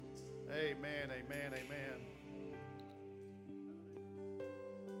Amen, amen, amen.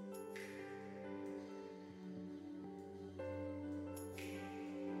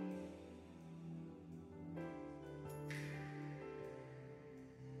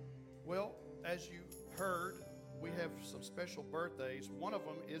 Well, as you heard, we have some special birthdays. One of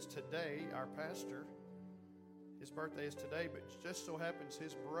them is today, our pastor. His birthday is today, but it just so happens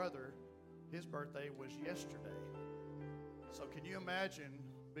his brother, his birthday was yesterday. So can you imagine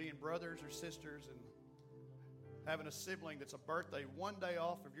being brothers or sisters and having a sibling that's a birthday one day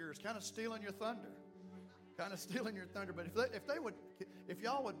off of yours, kind of stealing your thunder. Kind of stealing your thunder. But if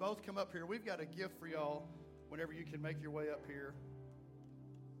y'all would both come up here, we've got a gift for y'all whenever you can make your way up here.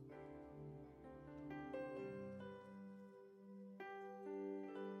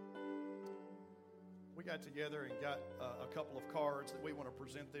 We got together and got a couple of cards that we want to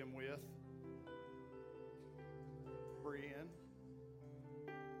present them with. Brienne.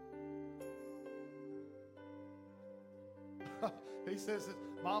 He says that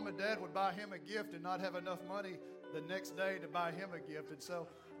Mom and Dad would buy him a gift and not have enough money the next day to buy him a gift. And so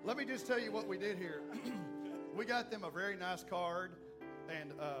let me just tell you what we did here. We got them a very nice card,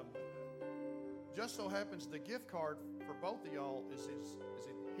 and just so happens the gift card for both of y'all is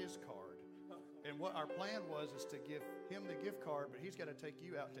in his card. And what our plan was is to give him the gift card, but he's got to take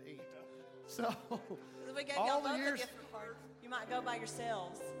you out to eat. So we gave y'all both the gift card. You might go by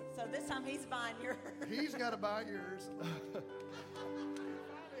yourselves. So this time he's buying yours. He's got to buy yours.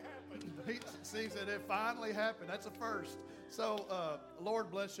 He sees that it finally happened. That's a first. So Lord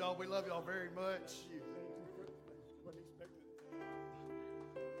bless y'all. We love y'all very much.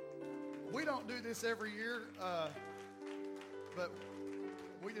 We don't do this every year, but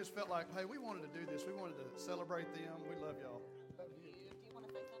we just felt like, hey, we wanted to do this. We wanted to celebrate them. We love y'all. Do you want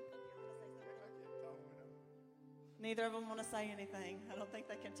to say something? Neither of them want to say anything. I don't think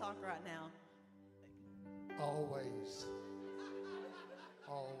they can talk right now. Always.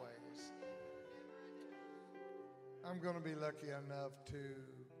 Always. I'm going to be lucky enough to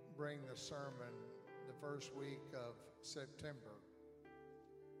bring the sermon the first week of September.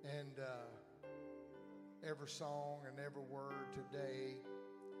 And every song and every word today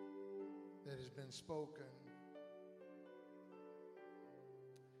that has been spoken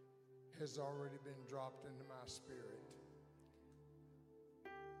has already been dropped into my spirit.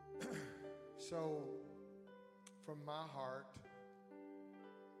 So, from my heart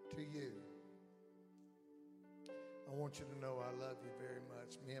to you, I want you to know I love you very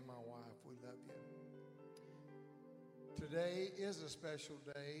much. Me and my wife, we love you. Today is a special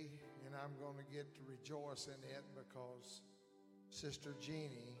day, and I'm going to get to rejoice in it because Sister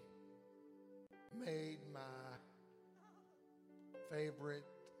Jeannie made my favorite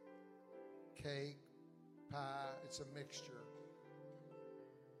cake, pie. It's a mixture.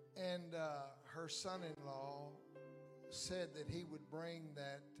 And her son-in-law said that he would bring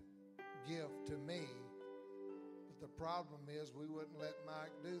that gift to me. But the problem is we wouldn't let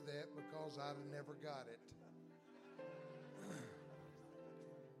Mike do that because I'd have never got it.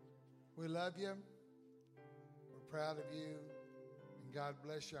 We love you. We're proud of you. And God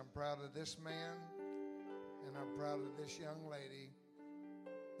bless you. I'm proud of this man. And I'm proud of this young lady.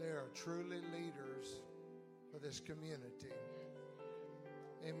 They are truly leaders for this community.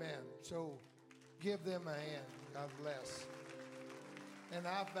 Amen. So give them a hand. God bless. And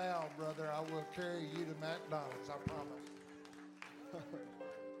I vow, brother, I will carry you to McDonald's. I promise.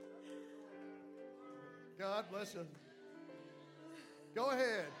 God bless you. Go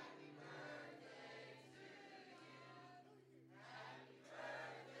ahead.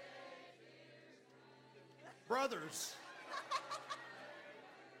 Brothers.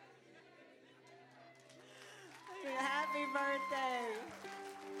 Happy birthday.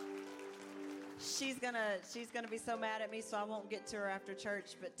 She's gonna be so mad at me, so I won't get to her after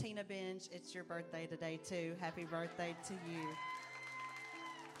church. But Tina Binge, it's your birthday today too. Happy birthday to you.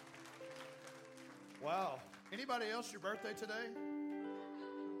 Wow. Anybody else your birthday today?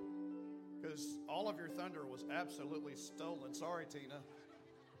 Because all of your thunder was absolutely stolen. Sorry, Tina.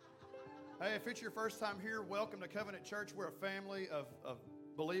 Hey, if it's your first time here, welcome to Covenant Church. We're a family of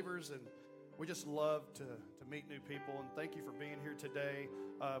believers, and we just love to meet new people. And thank you for being here today.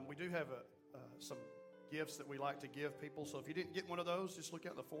 We do have some gifts that we like to give people. So if you didn't get one of those, just look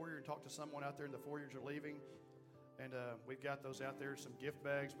out in the foyer and talk to someone out there in the foyer as you're leaving. And we've got those out there, some gift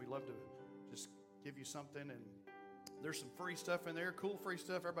bags. We love to just give you something. And there's some free stuff in there, cool free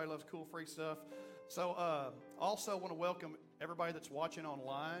stuff. Everybody loves cool free stuff. So also want to welcome everybody that's watching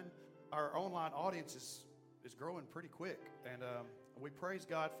online. Our online audience is growing pretty quick. And we praise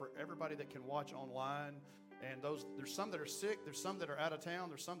God for everybody that can watch online. And there's some that are sick, there's some that are out of town,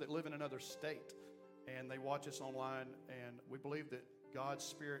 there's some that live in another state, and they watch us online, and we believe that God's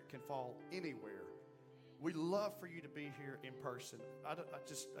Spirit can fall anywhere. We love for you to be here in person. I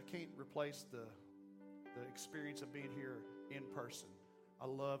can't replace the experience of being here in person. I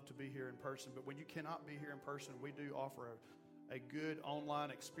love to be here in person, but when you cannot be here in person, we do offer a good online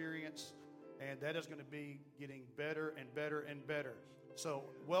experience, and that is going to be getting better and better and better. So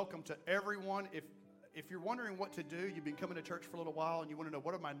welcome to everyone. If you're wondering what to do, you've been coming to church for a little while and you want to know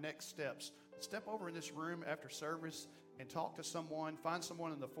what are my next steps, step over in this room after service and talk to someone. Find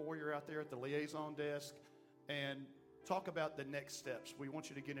someone in the foyer out there at the liaison desk and talk about the next steps. We want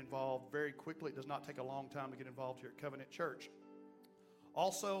you to get involved very quickly. It does not take a long time to get involved here at Covenant Church.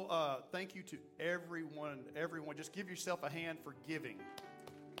 Also, thank you to everyone. Just give yourself a hand for giving.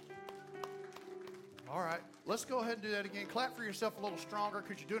 All right, let's go ahead and do that again. Clap for yourself a little stronger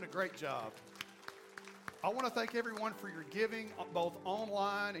because you're doing a great job. I want to thank everyone for your giving, both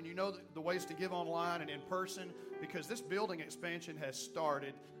online, and you know the ways to give online and in person, because this building expansion has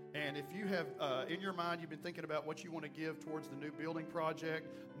started. And if you have, in your mind, you've been thinking about what you want to give towards the new building project,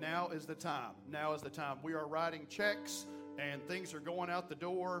 now is the time. Now is the time. We are writing checks, and things are going out the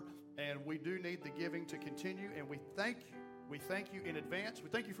door, and we do need the giving to continue, and we thank you. We thank you in advance. We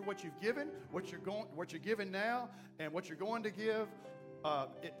thank you for what you've given, what you're giving now, and what you're going to give.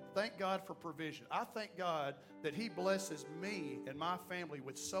 Thank God for provision. I thank God that He blesses me and my family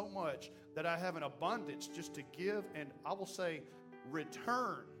with so much that I have an abundance just to give, and I will say,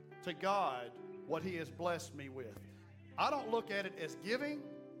 return to God what He has blessed me with. I don't look at it as giving.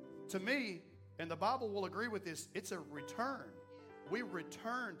 To me, and the Bible will agree with this, it's a return. We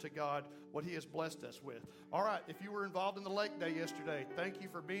return to God what He has blessed us with. All right, if you were involved in the lake day yesterday, thank you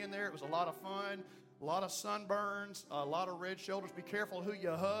for being there. It was a lot of fun. A lot of sunburns, a lot of red shoulders. Be careful who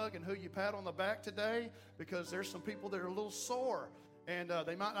you hug and who you pat on the back today, because there's some people that are a little sore, and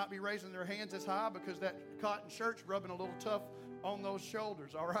they might not be raising their hands as high because that cotton shirt's rubbing a little tough on those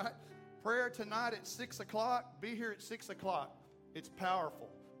shoulders, all right? Prayer tonight at 6 o'clock. Be here at 6 o'clock. It's powerful.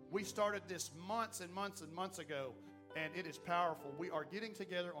 We started this months and months and months ago, and it is powerful. We are getting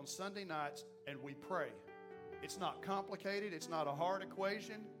together on Sunday nights, and we pray. It's not complicated. It's not a hard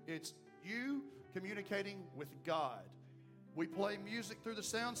equation. It's you communicating with God. We play music through the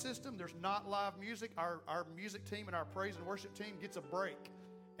sound system. There's not live music. Our music team and our praise and worship team gets a break,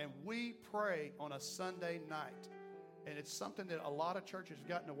 and we pray on a Sunday night. And it's something that a lot of churches have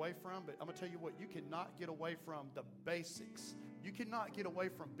gotten away from, but I'm going to tell you what, you cannot get away from the basics. You cannot get away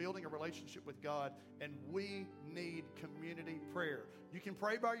from building a relationship with God, and we need community prayer. You can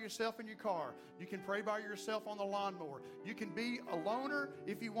pray by yourself in your car. You can pray by yourself on the lawnmower. You can be a loner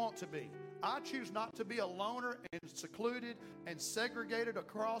if you want to be. I choose not to be a loner and secluded and segregated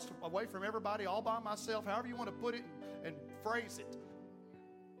away from everybody all by myself, however you want to put it and phrase it.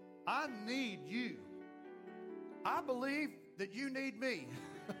 I need you. I believe that you need me.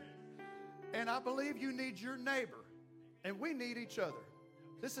 And I believe you need your neighbor. And we need each other.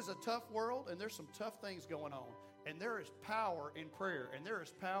 This is a tough world, and there's some tough things going on. And there is power in prayer, and there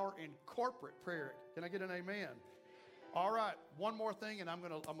is power in corporate prayer. Can I get an amen? All right, one more thing, and I'm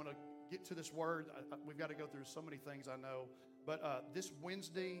gonna get to this word. We've got to go through so many things, I know. But this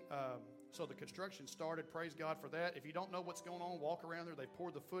Wednesday, so the construction started. Praise God for that. If you don't know what's going on, walk around there. They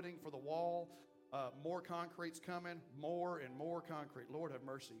poured the footing for the wall. More concrete's coming. More and more concrete. Lord have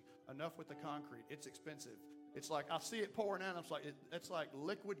mercy. Enough with the concrete. It's expensive. It's like, I see it pouring out. It's like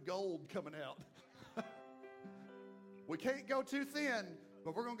liquid gold coming out. We can't go too thin,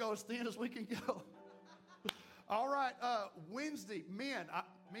 but we're going to go as thin as we can go. All right, Wednesday, men,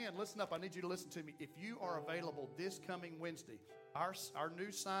 listen up. I need you to listen to me. If you are available this coming Wednesday, our new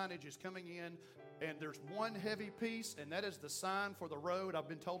signage is coming in, and there's one heavy piece, and that is the sign for the road. I've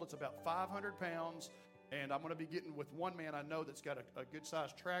been told it's about 500 pounds, and I'm going to be getting with one man I know that's got a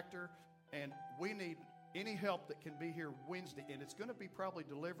good-sized tractor, and we need any help that can be here Wednesday, and it's going to be probably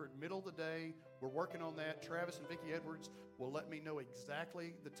delivered middle of the day. We're working on that. Travis and Vicki Edwards will let me know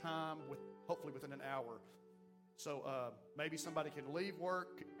exactly the time, hopefully within an hour. So maybe somebody can leave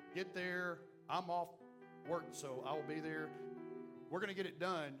work, get there. I'm off work, so I will be there. We're going to get it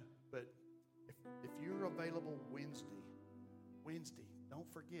done, but if you're available Wednesday,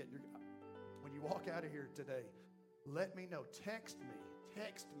 don't forget, when you walk out of here today, let me know. Text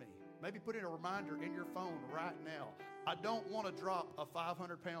me. Maybe put in a reminder in your phone right now. I don't want to drop a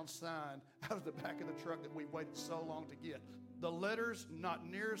 500-pound sign out of the back of the truck that we've waited so long to get. The letters, not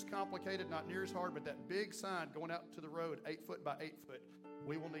near as complicated, not near as hard, but that big sign going out to the road, 8 foot by 8 foot,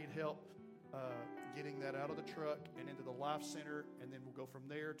 we will need help getting that out of the truck and into the Life Center, and then we'll go from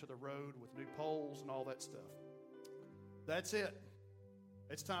there to the road with new poles and all that stuff. That's it.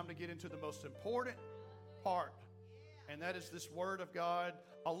 It's time to get into the most important part, and that is this Word of God,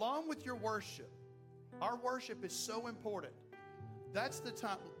 along with your worship. Our worship is so important. That's the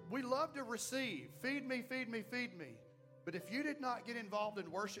time. We love to receive. Feed me, feed me, feed me. But if you did not get involved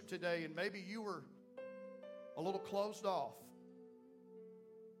in worship today, and maybe you were a little closed off,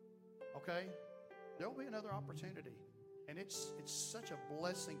 okay, there will be another opportunity. And it's such a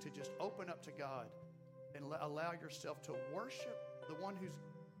blessing to just open up to God and allow yourself to worship the one who's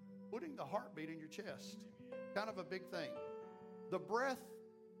putting the heartbeat in your chest. Kind of a big thing. The breath,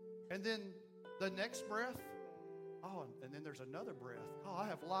 and then the next breath. Oh, and then there's another breath. Oh, I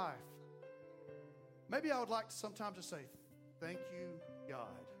have life. Maybe I would like to sometimes just say, thank you, God.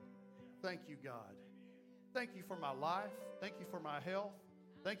 Thank you, God. Thank you for my life. Thank you for my health.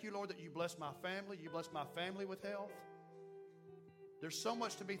 Thank you, Lord, that you bless my family. You bless my family with health. There's so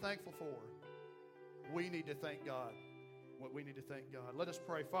much to be thankful for. We need to thank God. We need to thank God. Let us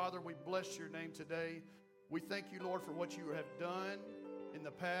pray. Father, we bless your name today. We thank you, Lord, for what you have done in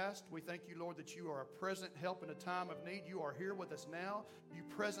the past. We thank you, Lord, that you are a present help in a time of need. You are here with us now. You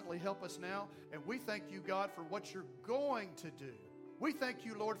presently help us now. And we thank you, God, for what you're going to do. We thank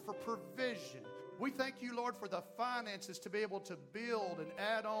you, Lord, for provision. We thank you, Lord, for the finances to be able to build and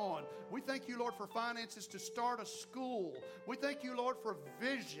add on. We thank you, Lord, for finances to start a school. We thank you, Lord, for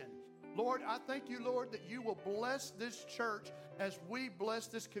vision. Lord, I thank you, Lord, that you will bless this church as we bless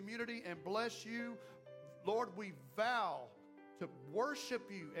this community and bless you. Lord, we vow to worship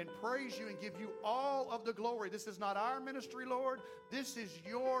you and praise you and give you all of the glory. This is not our ministry, Lord. This is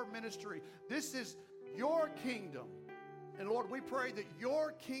your ministry. This is your kingdom. And Lord, we pray that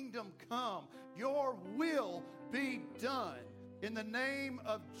your kingdom come, your will be done in the name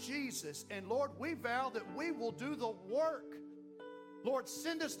of Jesus. And Lord, we vow that we will do the work. Lord,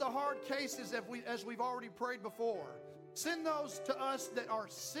 send us the hard cases as we've already prayed before. Send those to us that are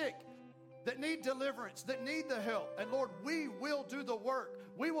sick, that need deliverance, that need the help. And Lord, we will do the work.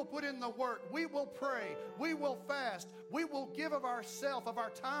 We will put in the work. We will pray. We will fast. We will give of ourselves, of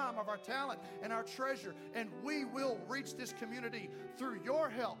our time, of our talent, and our treasure. And we will reach this community through your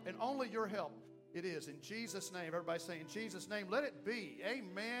help and only your help. It is in Jesus' name. Everybody say in Jesus' name, let it be.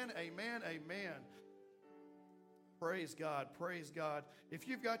 Amen, amen, amen. Praise God, praise God. If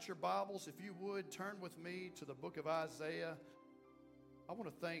you've got your Bibles, if you would, turn with me to the book of Isaiah. I want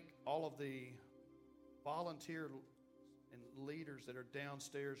to thank all of the volunteer and leaders that are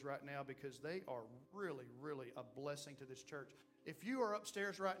downstairs right now because they are really, really a blessing to this church. If you are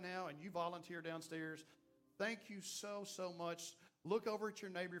upstairs right now and you volunteer downstairs, thank you so, so much. Look over at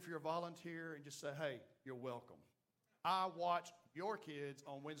your neighbor if you're a volunteer and just say, hey, you're welcome. I watch your kids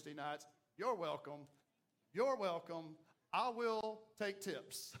on Wednesday nights. You're welcome. You're welcome. I will take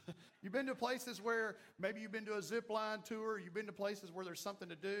tips. You've been to places where maybe you've been to a zip line tour. You've been to places where there's something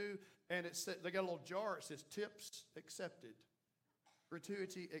to do, and they got a little jar. It says tips accepted,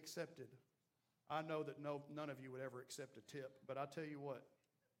 gratuity accepted. I know that none of you would ever accept a tip, but I tell you what,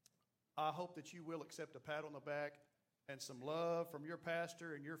 I hope that you will accept a pat on the back and some love from your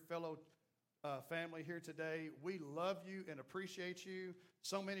pastor and your fellow family here today. We love you and appreciate you.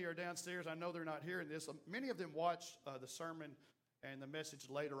 So many are downstairs. I know they're not hearing this. Many of them watch the sermon and the message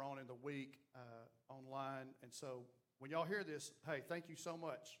later on in the week online. And so when y'all hear this, hey, thank you so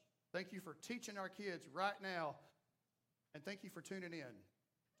much. Thank you for teaching our kids right now. And thank you for tuning in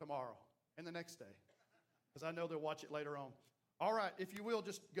tomorrow and the next day, because I know they'll watch it later on. All right, if you will,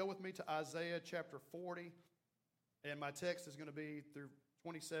 just go with me to Isaiah chapter 40. And my text is going to be through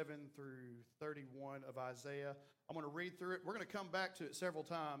 27 through 31 of Isaiah. I'm going to read through it. We're going to come back to it several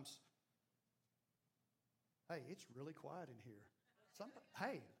times. Hey, it's really quiet in here.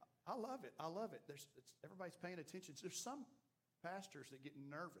 Hey, I love it. I love it. Everybody's paying attention. There's some pastors that get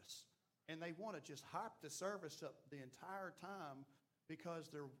nervous, and they want to just hype the service up the entire time because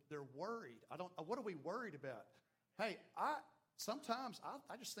they're worried. What are we worried about? Hey, sometimes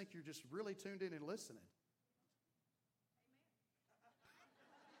I just think you're just really tuned in and listening.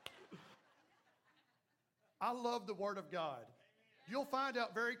 I love the Word of God. You'll find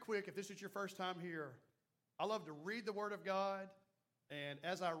out very quick if this is your first time here. I love to read the Word of God, and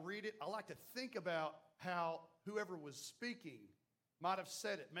as I read it, I like to think about how whoever was speaking might have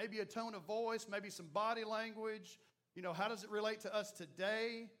said it. Maybe a tone of voice, maybe some body language. You know, how does it relate to us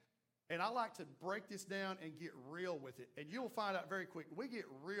today? And I like to break this down and get real with it. And you'll find out very quick, we get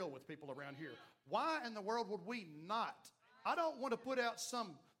real with people around here. Why in the world would we not? I don't want to put out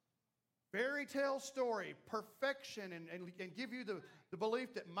some fairy tale story, perfection, and give you the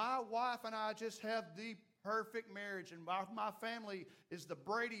belief that my wife and I just have the perfect marriage and my family is the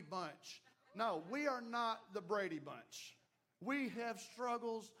Brady Bunch. No, we are not the Brady Bunch. We have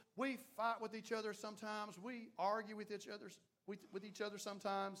struggles. We fight with each other sometimes. We argue with each other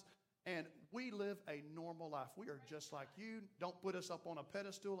sometimes. And we live a normal life. We are just like you. Don't put us up on a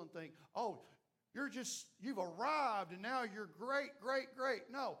pedestal and think, oh, you've arrived and now you're great, great, great.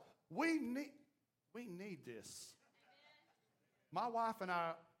 No, we need this. My wife and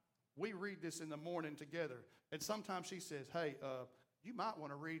I, we read this in the morning together. And sometimes she says, hey, you might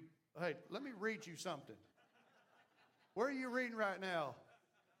want to read, hey, let me read you something. Where are you reading right now?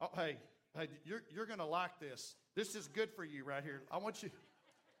 Oh, hey, you're going to like this. This is good for you right here. I want you.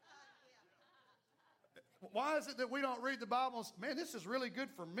 Why is it that we don't read the Bible? Man, this is really good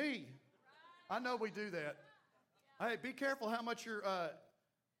for me. I know we do that. Hey, be careful how much you're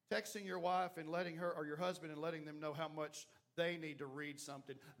texting your wife and letting her, or your husband, and letting them know how much they need to read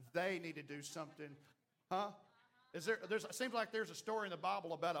something. They need to do something. Huh? It seems like there's a story in the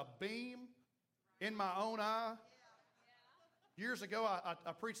Bible about a beam in my own eye. Years ago,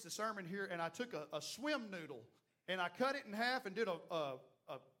 I preached a sermon here, and I took a swim noodle, and I cut it in half and did a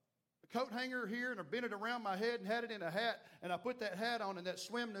coat hanger here, and I bent it around my head and had it in a hat, and I put that hat on, and that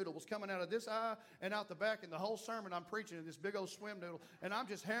swim noodle was coming out of this eye and out the back, and the whole sermon I'm preaching in this big old swim noodle, and I'm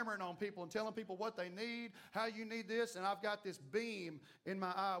just hammering on people and telling people what they need, how you need this, and I've got this beam in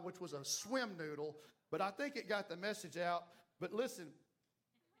my eye, which was a swim noodle, but I think it got the message out. But listen,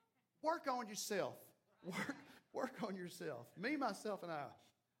 work on yourself. Work on yourself. Me, myself, and I.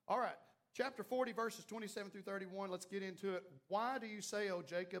 All right. Chapter 40, verses 27 through 31. Let's get into it. Why do you say, O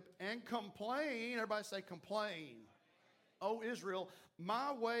Jacob, and complain? Everybody say complain. O Israel,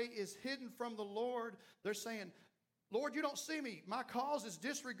 my way is hidden from the Lord. They're saying, Lord, you don't see me. My cause is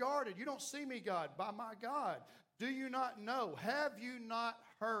disregarded. You don't see me, God, by my God. Do you not know? Have you not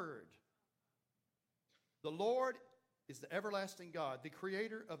heard? The Lord is the everlasting God, the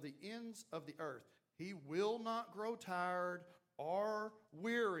creator of the ends of the earth. He will not grow tired or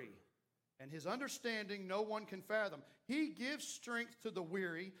weary, and his understanding no one can fathom. He gives strength to the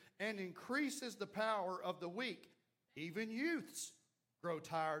weary and increases the power of the weak. Even youths grow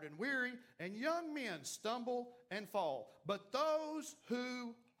tired and weary, and young men stumble and fall. But those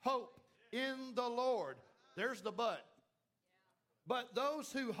who hope in the Lord, there's the but. But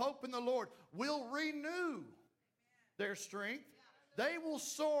those who hope in the Lord will renew their strength. They will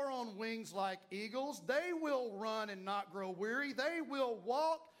soar on wings like eagles. They will run and not grow weary. They will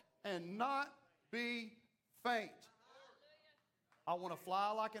walk and not be faint. I want to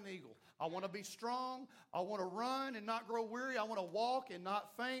fly like an eagle. I want to be strong. I want to run and not grow weary. I want to walk and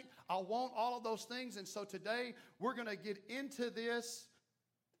not faint. I want all of those things. And so today we're going to get into this,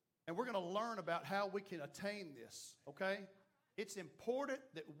 and we're going to learn about how we can attain this, okay? It's important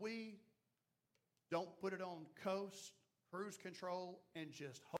that we don't put it on cruise control, and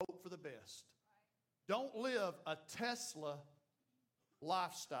just hope for the best. Don't live a Tesla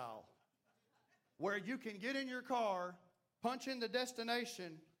lifestyle where you can get in your car, punch in the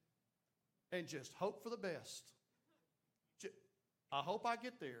destination, and just hope for the best. I hope I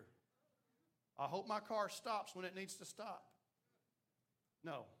get there. I hope my car stops when it needs to stop.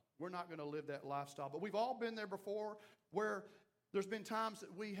 No, we're not going to live that lifestyle. But we've all been there before, where there's been times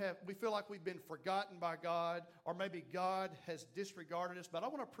that we feel like we've been forgotten by God, or maybe God has disregarded us. But I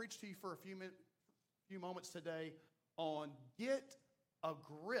want to preach to you for a few moments today on get a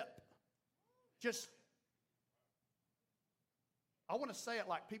grip. I want to say it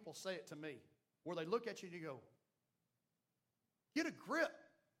like people say it to me, where they look at you and you go, get a grip.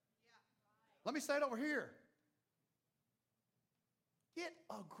 Let me say it over here. Get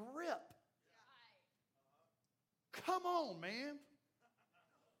a grip. Come on, man.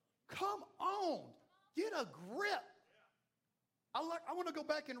 Come on. Get a grip. I want to go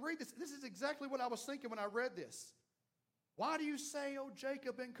back and read this. This is exactly what I was thinking when I read this. Why do you say, O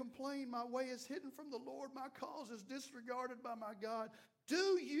Jacob, and complain? My way is hidden from the Lord. My cause is disregarded by my God.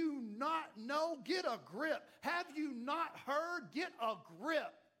 Do you not know? Get a grip. Have you not heard? Get a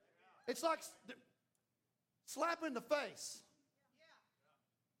grip. It's like slap in the face.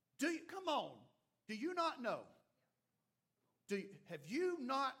 Come on. Do you not know? Have you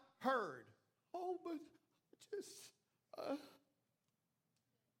not heard? Oh, but just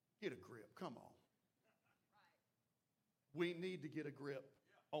get a grip. Come on. We need to get a grip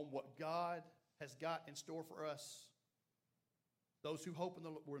on what God has got in store for us. Those who hope in the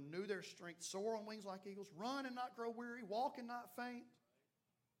Lord will renew their strength, soar on wings like eagles, run and not grow weary, walk and not faint.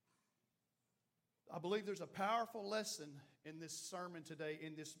 I believe there's a powerful lesson in this sermon today,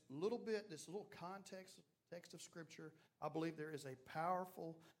 in this little bit, this little text of Scripture. I believe there is a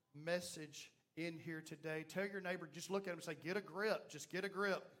powerful message in here today. Tell your neighbor, just look at him and say, get a grip. Just get a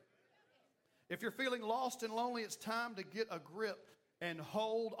grip. If you're feeling lost and lonely, it's time to get a grip and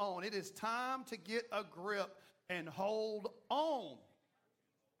hold on. It is time to get a grip and hold on.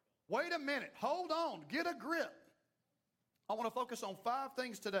 Wait a minute. Hold on. Get a grip. I want to focus on 5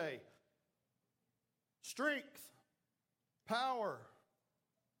 things today. Strength, power,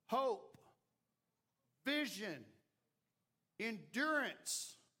 hope, vision,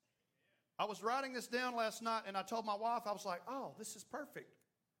 endurance. I was writing this down last night, and I told my wife, I was like, oh, this is perfect.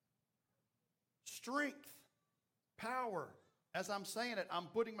 Strength, power. As I'm saying it, I'm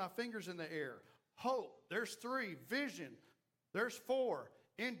putting my fingers in the air. Hope, there's 3. Vision, there's 4.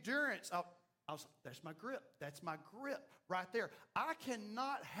 Endurance, that's my grip. That's my grip right there. I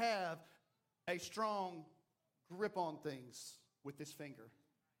cannot have a strong grip on things with this finger.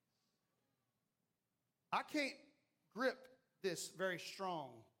 I can't grip this very strong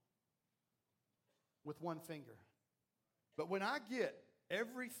with one finger. But when I get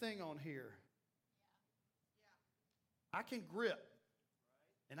everything on here, I can grip.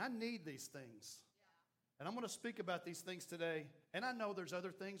 And I need these things. And I'm going to speak about these things today. And I know there's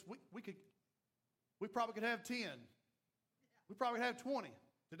other things. We probably could have 10. We probably could have 20.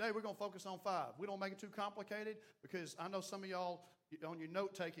 Today we're going to focus on 5. We don't make it too complicated because I know some of y'all on your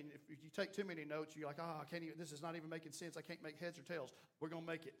note taking, if you take too many notes, you're like, I can't even, this is not even making sense. I can't make heads or tails. We're going to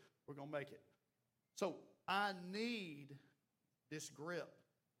make it. We're going to make it. So I need this grip.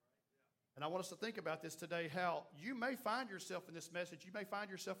 And I want us to think about this today, how you may find yourself in this message. You may find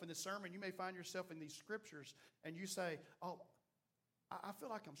yourself in this sermon. You may find yourself in these scriptures. And you say, oh, I feel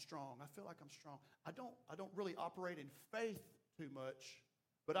like I'm strong. I feel like I'm strong. I don't really operate in faith too much,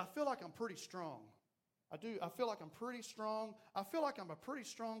 but I feel like I'm pretty strong. I do. I feel like I'm pretty strong. I feel like I'm a pretty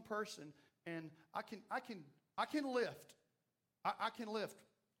strong person, and I can lift. I can lift.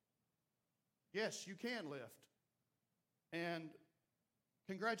 Yes, you can lift. And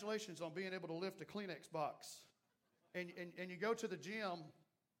congratulations on being able to lift a Kleenex box. And you go to the gym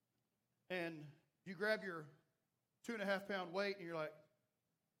and you grab your 2.5-pound weight and you're like,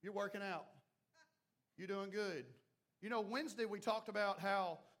 you're working out. You're doing good. You know, Wednesday we talked about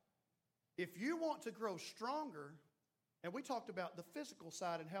how if you want to grow stronger, and we talked about the physical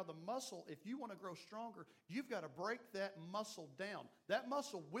side and how the muscle, if you want to grow stronger, you've got to break that muscle down. That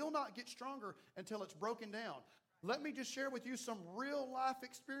muscle will not get stronger until it's broken down. Let me just share with you some real life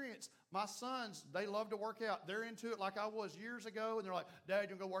experience. My sons, they love to work out. They're into it like I was years ago, and they're like, Dad, you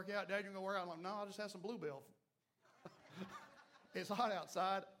gonna go work out? Dad, you gonna go work out? I'm like, no, I'll just have some Bluebell. It's hot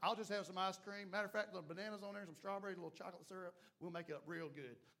outside. I'll just have some ice cream. Matter of fact, little bananas on there, some strawberries, a little chocolate syrup. We'll make it up real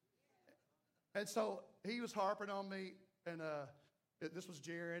good. And so he was harping on me, and this was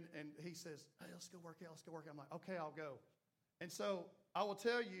Jaron, and he says, hey, let's go work out. Let's go work out. I'm like, okay, I'll go. And so I will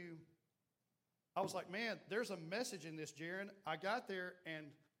tell you, I was like, man, there's a message in this, Jaron. I got there, and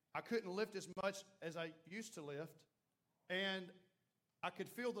I couldn't lift as much as I used to lift, and I could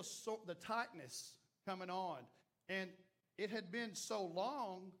feel the tightness coming on. And it had been so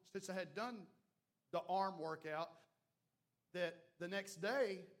long since I had done the arm workout that the next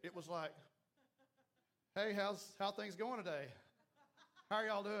day it was like, hey, how things going today? How are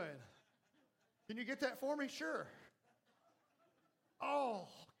y'all doing? Can you get that for me? Sure. Oh.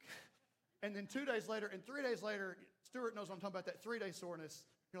 And then 2 days later and 3 days later, Stuart knows what I'm talking about, that 3-day soreness.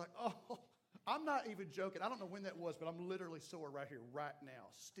 You're like, oh, I'm not even joking. I don't know when that was, but I'm literally sore right here, right now.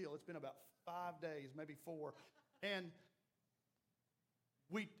 Still, it's been about 5 days, maybe 4. And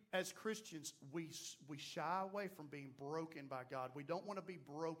we, as Christians, we shy away from being broken by God. We don't want to be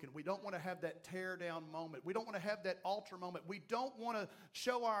broken. We don't want to have that tear down moment. We don't want to have that altar moment. We don't want to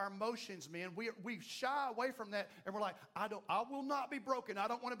show our emotions, man. We shy away from that, and we're like, I will not be broken. I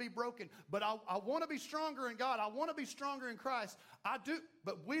don't want to be broken, but I want to be stronger in God. I want to be stronger in Christ. I do,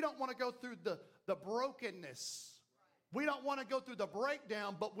 but we don't want to go through the brokenness. We don't want to go through the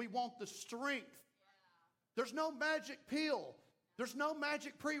breakdown, but we want the strength. There's no magic pill. There's no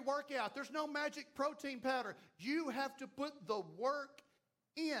magic pre-workout. There's no magic protein powder. You have to put the work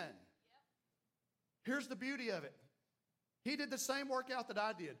in. Yep. Here's the beauty of it. He did the same workout that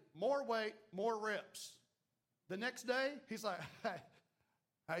I did. More weight, more reps. The next day, he's like, hey,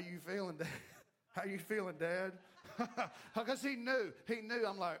 how you feeling, Dad? How you feeling, Dad? Because he knew.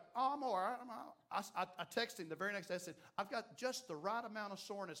 I'm like, oh, I'm all right. I texted him the very next day. I said, I've got just the right amount of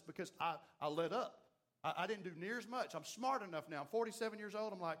soreness because I let up. I didn't do near as much. I'm smart enough now. I'm 47 years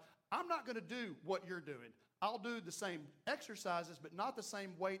old. I'm like, I'm not going to do what you're doing. I'll do the same exercises, but not the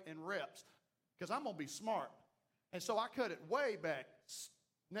same weight and reps because I'm going to be smart. And so I cut it way back.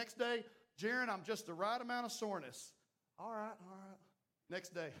 Next day, Jaron, I'm just the right amount of soreness. All right.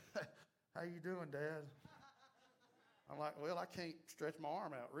 Next day, how you doing, Dad? I'm like, well, I can't stretch my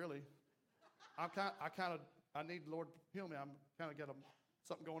arm out, really. I need the Lord to heal me. I'm kind of got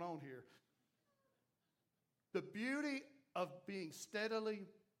something going on here. The beauty of being steadily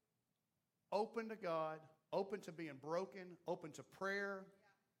open to God, open to being broken, open to prayer,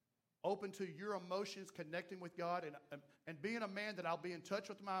 open to your emotions, connecting with God, and being a man that I'll be in touch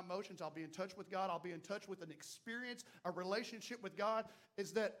with my emotions, I'll be in touch with God, I'll be in touch with an experience, a relationship with God,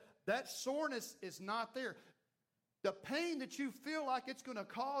 is that soreness is not there. The pain that you feel like it's going to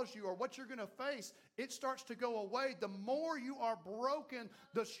cause you or what you're going to face, it starts to go away. The more you are broken,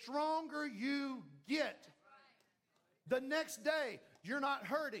 the stronger you get. The next day, you're not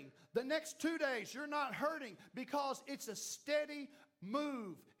hurting. The next 2 days, you're not hurting because it's a steady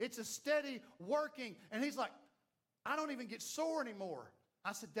move. It's a steady working. And he's like, I don't even get sore anymore.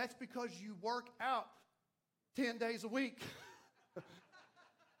 I said, that's because you work out 10 days a week.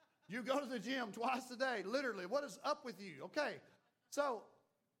 You go to the gym twice a day, literally. What is up with you? Okay. So,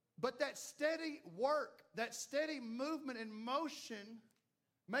 but that steady work, that steady movement and motion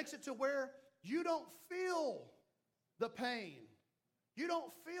makes it to where you don't feel the pain. You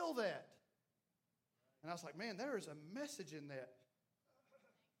don't feel that. And I was like, man, there is a message in that.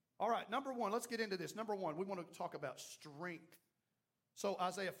 All right, number one, let's get into this. Number one, we want to talk about strength. So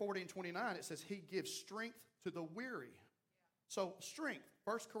Isaiah 40:29, it says, he gives strength to the weary. So strength,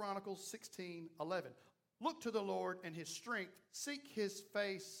 1 Chronicles 16:11. Look to the Lord and his strength. Seek his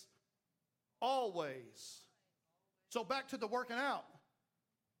face always. So back to the working out.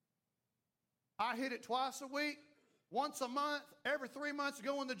 I hit it twice a week, once a month, every 3 months,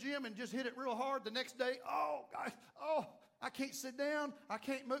 go in the gym and just hit it real hard. The next day, I can't sit down. I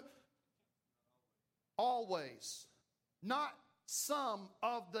can't move. Always. Not some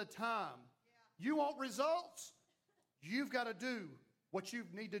of the time. You want results? You've got to do what you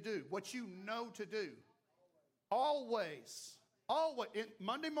need to do, what you know to do. Always. Always.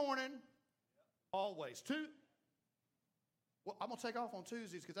 Monday morning, always. Well, I'm going to take off on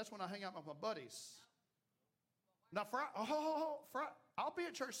Tuesdays because that's when I hang out with my buddies. Now, Friday, I'll be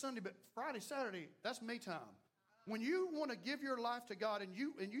at church Sunday, but Friday, Saturday, that's me time. When you want to give your life to God and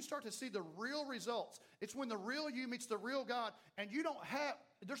you start to see the real results, it's when the real you meets the real God, and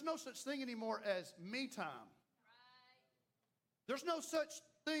there's no such thing anymore as me time. There's no such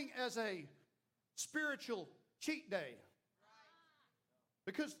thing as a spiritual cheat day.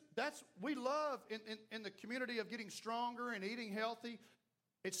 Because we love in the community of getting stronger and eating healthy.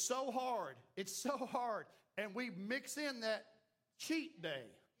 It's so hard. It's so hard. And we mix in that cheat day.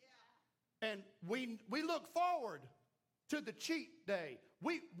 And we look forward to the cheat day.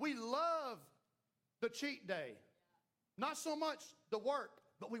 We love the cheat day. Not so much the work,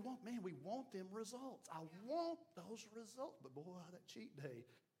 but we want them results. I want those results. But boy, that cheat day.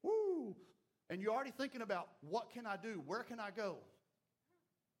 Woo! And you're already thinking about, what can I do? Where can I go?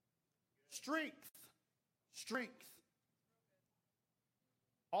 Strength.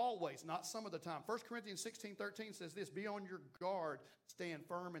 Always, not some of the time. 1 Corinthians 16:13 says this, be on your guard, stand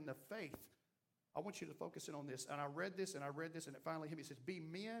firm in the faith. I want you to focus in on this. And I read this, and it finally hit me. It says, be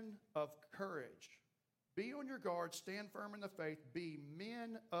men of courage. Be on your guard, stand firm in the faith, be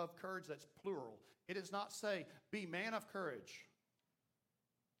men of courage. That's plural. It does not say, be man of courage.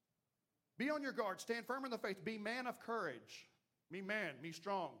 Be on your guard, stand firm in the faith, be man of courage. Me man, me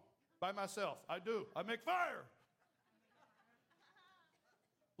strong. By myself, I make fire.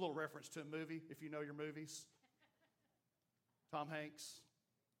 A little reference to a movie, if you know your movies. Tom Hanks,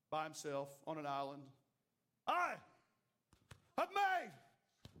 by himself, on an island. I have made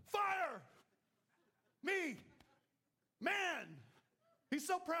fire. Me, man. He's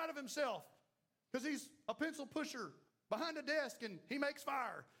so proud of himself because he's a pencil pusher behind a desk and he makes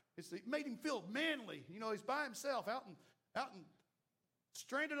fire. It made him feel manly. You know, he's by himself out and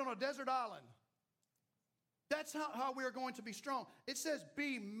stranded on a desert island. That's how we are going to be strong. It says,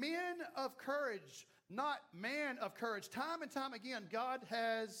 be men of courage, not man of courage. Time and time again, God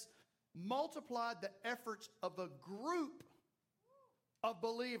has multiplied the efforts of a group of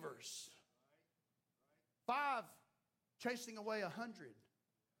believers. 5 chasing away 100.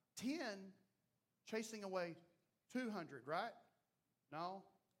 10 chasing away 200, right? No.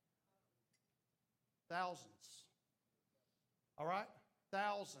 Thousands. All right?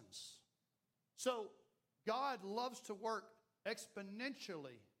 Thousands. So God loves to work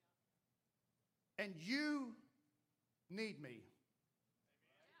exponentially. And you need me.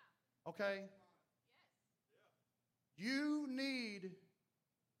 Okay? You need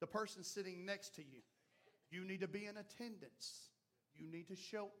the person sitting next to you. You need to be in attendance. You need to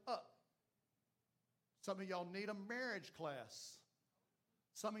show up. Some of y'all need a marriage class.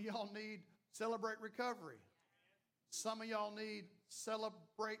 Some of y'all need Celebrate Recovery. Some of y'all need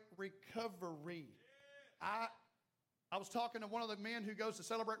Celebrate Recovery. I was talking to one of the men who goes to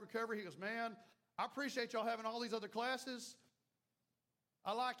Celebrate Recovery. He goes, man, I appreciate y'all having all these other classes.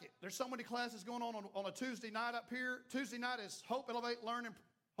 I like it. There's so many classes going on a Tuesday night up here. Tuesday night is Hope, Elevate, Learn,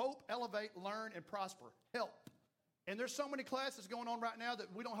 and Prosper. Help. And there's so many classes going on right now that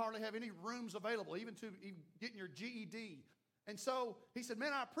we don't hardly have any rooms available, even getting your GED. And so he said,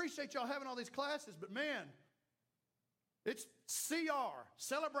 man, I appreciate y'all having all these classes, but man, it's CR,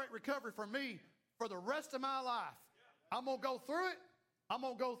 Celebrate Recovery for me for the rest of my life. I'm going to go through it. I'm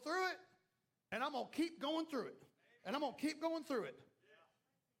going to go through it. And I'm going to keep going through it. And I'm going to keep going through it.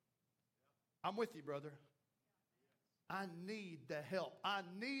 I'm with you, brother. I need the help. I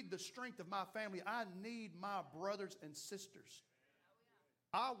need the strength of my family. I need my brothers and sisters.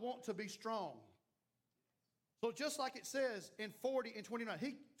 I want to be strong. So just like it says in 40 and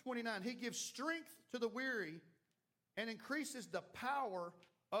 29, he gives strength to the weary and increases the power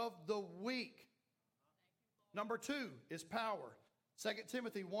of the weak. Number 2 is power. 2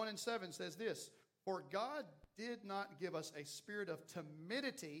 Timothy 1:7 says this, for God did not give us a spirit of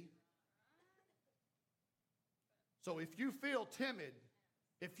timidity. So if you feel timid,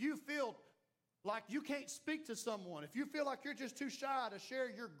 if you feel like you can't speak to someone, if you feel like you're just too shy to share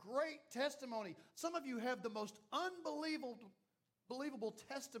your great testimony, some of you have the most unbelievable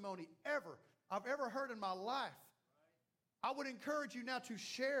testimony I've ever heard in my life. I would encourage you now to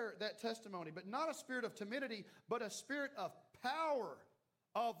share that testimony, but not a spirit of timidity, but a spirit of power,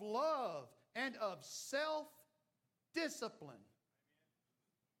 of love, and of self-discipline.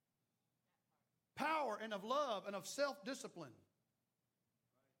 Power and of love and of self-discipline.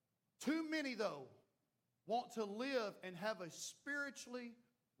 Too many, though, want to live and have a spiritually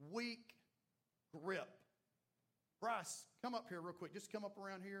weak grip. Bryce, come up here real quick. Just come up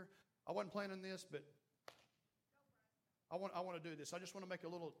around here. I wasn't planning this, but I want to do this. I just want to make a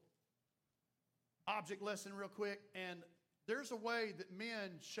little object lesson real quick. And there's a way that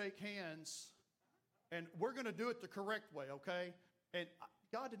men shake hands, and we're going to do it the correct way, okay? And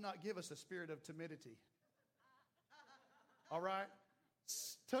God did not give us a spirit of timidity. All right?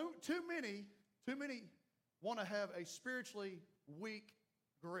 Too many want to have a spiritually weak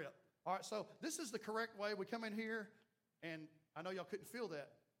grip. All right, so this is the correct way. We come in here, and I know y'all couldn't feel that,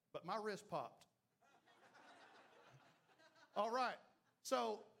 but my wrist popped. All right,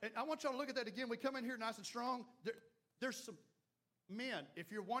 so and I want y'all to look at that again. We come in here nice and strong. There's some men, if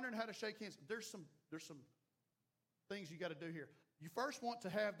you're wondering how to shake hands, there's some things you got to do here. You first want to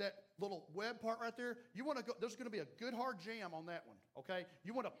have that little web part right there. You want to go, there's going to be a good hard jam on that one, okay?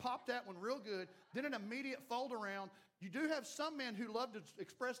 You want to pop that one real good, then an immediate fold around. You do have some men who love to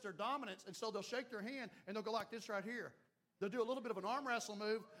express their dominance, and so they'll shake their hand, and they'll go like this right here. They'll do a little bit of an arm wrestle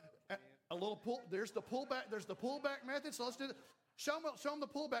move, a little pull. There's the pullback. There's the pullback method, so let's do that. Show them the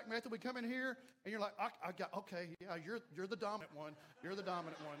pullback method. We come in here, and you're like, okay, yeah, you're the dominant one. You're the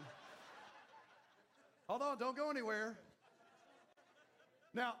dominant one. Hold on, don't go anywhere.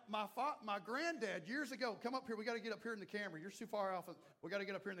 Now, my granddad, years ago, come up here. We got to get up here in the camera. You're too far off. We got to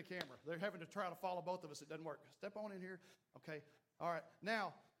get up here in the camera. They're having to try to follow both of us. It doesn't work. Step on in here. Okay. All right.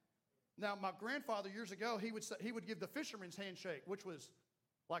 Now, my grandfather, years ago, he would give the fisherman's handshake, which was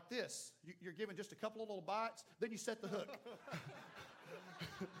like this. You're giving just a couple of little bites, then you set the hook.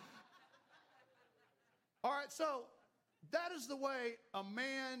 All right. So that is the way a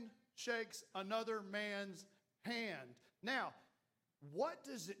man shakes another man's hand. Now, what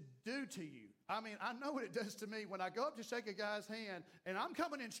does it do to you? I mean, I know what it does to me when I go up to shake a guy's hand and I'm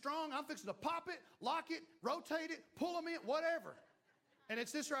coming in strong. I'm fixing to pop it, lock it, rotate it, pull them in, whatever. And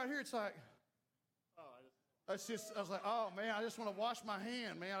it's this right here. It's like, I was like, oh man, I just want to wash my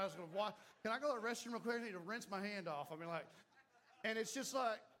hand, man. I was going to wash. Can I go to the restroom real quick? I need to rinse my hand off. I mean, like, and it's just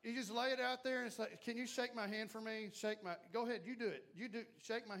like, you just lay it out there and it's like, can you shake my hand for me? Go ahead, you do it.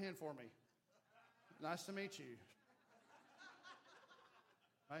 Shake my hand for me. Nice to meet you.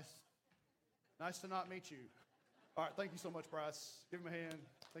 Nice to not meet you. All right, thank you so much, Bryce. Give him a hand.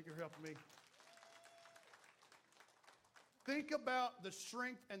 Thank you for helping me. Think about the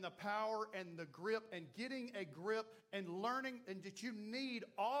strength and the power and the grip and getting a grip and learning and that you need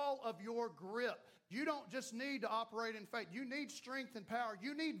all of your grip. You don't just need to operate in faith. You need strength and power.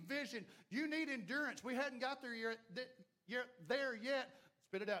 You need vision. You need endurance. We hadn't got there yet.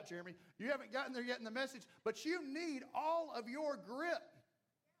 Spit it out, Jeremy. You haven't gotten there yet in the message, but you need all of your grip.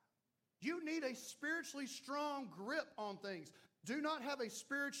 You need a spiritually strong grip on things. Do not have a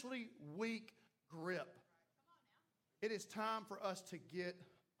spiritually weak grip. It is time for us to get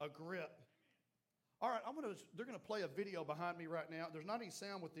a grip. All right, they're going to play a video behind me right now. There's not any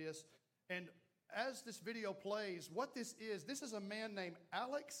sound with this. And as this video plays, what this is a man named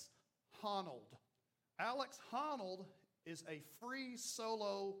Alex Honnold. Alex Honnold is a free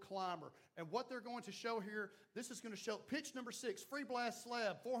solo climber. And what they're going to show here, this is going to show pitch number 6, free blast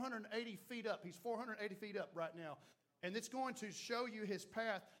slab, 480 feet up. He's 480 feet up right now. And it's going to show you his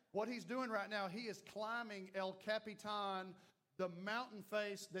path. What he's doing right now, he is climbing El Capitan, the mountain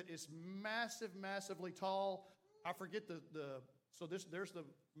face that is massively tall. I forget there's the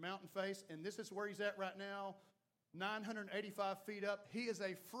mountain face, and this is where he's at right now, 985 feet up. He is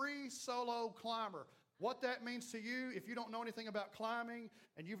a free solo climber. What that means to you, if you don't know anything about climbing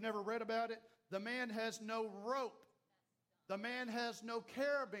and you've never read about it, the man has no rope. The man has no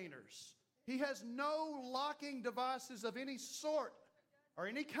carabiners. He has no locking devices of any sort or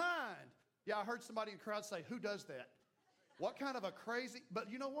any kind. Yeah, I heard somebody in the crowd say, who does that? What kind of a crazy,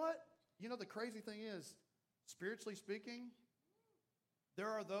 but you know what? You know, the crazy thing is, spiritually speaking, there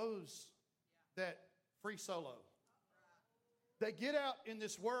are those that free solo. They get out in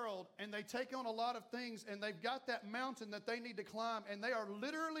this world and they take on a lot of things, and they've got that mountain that they need to climb, and they are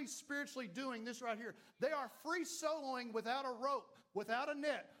literally spiritually doing this right here. They are free soloing without a rope, without a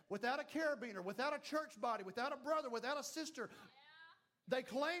net, without a carabiner, without a church body, without a brother, without a sister. They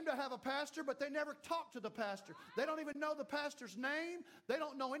claim to have a pastor, but they never talk to the pastor. They don't even know the pastor's name. They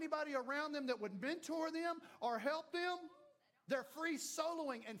don't know anybody around them that would mentor them or help them. They're free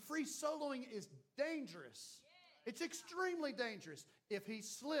soloing, and free soloing is dangerous. It's extremely dangerous. If he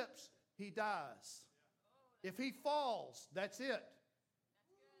slips, he dies. If he falls, that's it.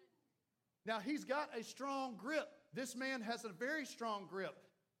 Now, he's got a strong grip. This man has a very strong grip.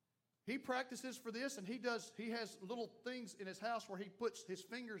 He practices for this, and he has little things in his house where he puts his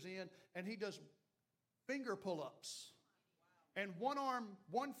fingers in, and he does finger pull-ups. And one arm,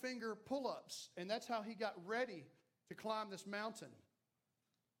 one finger pull-ups. And that's how he got ready to climb this mountain.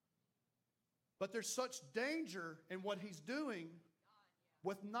 But there's such danger in what he's doing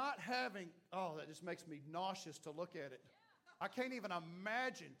with not having, that just makes me nauseous to look at it. I can't even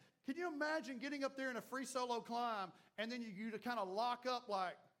imagine. Can you imagine getting up there in a free solo climb, and then you to kind of lock up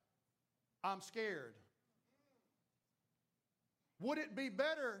like, I'm scared? Would it be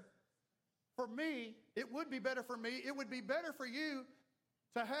better for me? It would be better for me. It would be better for you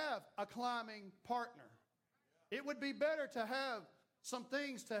to have a climbing partner. It would be better to have some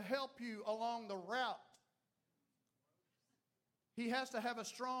things to help you along the route. He has to have a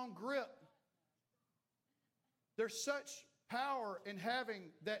strong grip. There's such power in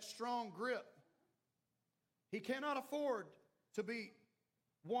having that strong grip. He cannot afford to be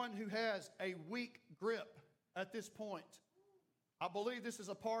one who has a weak grip at this point. I believe this is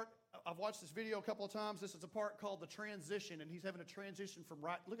a part, I've watched this video a couple of times. This is a part called the transition, and he's having a transition from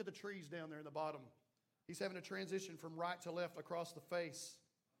right. Look at the trees down there in the bottom. He's having a transition from right to left across the face.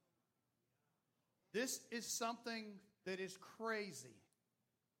 This is something that is crazy.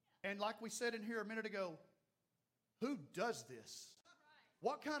 And like we said in here a minute ago, who does this?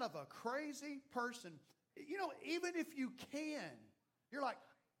 What kind of a crazy person? You know, even if you can, you're like,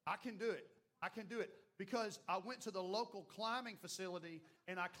 I can do it. I can do it. Because I went to the local climbing facility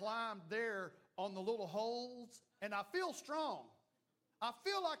and I climbed there on the little holes, and I feel strong. I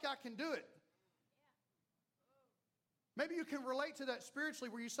feel like I can do it. Maybe you can relate to that spiritually,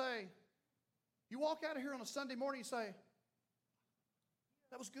 where you say, you walk out of here on a Sunday morning, you say,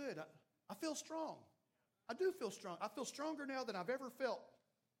 that was good. I feel strong. I do feel strong. I feel stronger now than I've ever felt.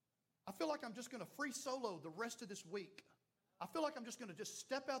 I feel like I'm just going to free solo the rest of this week. I feel like I'm just going to just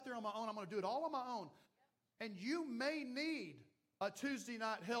step out there on my own. I'm going to do it all on my own. And you may need a Tuesday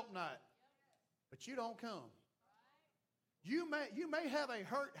night help night, but you don't come. You may have a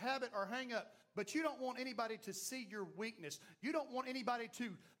hurt, habit, or hang up, but you don't want anybody to see your weakness. You don't want anybody to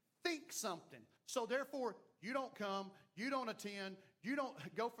think something. So therefore, you don't come, you don't attend, you don't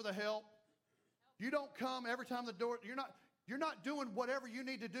go for the help. You don't come every time the door, you're not doing whatever you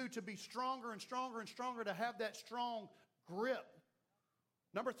need to do to be stronger and stronger and stronger, to have that strong grip.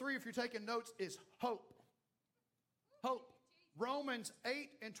 Number 3, if you're taking notes, is hope. Hope. Romans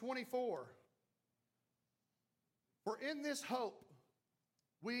 8:24. For in this hope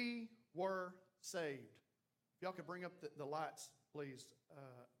we were saved. If y'all could bring up the lights, please,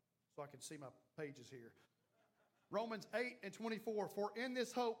 so I can see my pages here. Romans 8:24. For in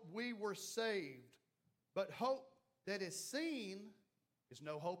this hope we were saved. But hope that is seen is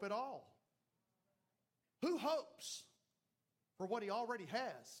no hope at all. Who hopes for what he already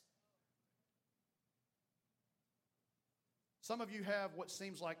has? Some of you have what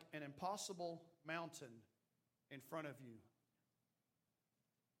seems like an impossible mountain in front of you.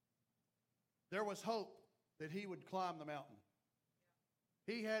 There was hope that he would climb the mountain.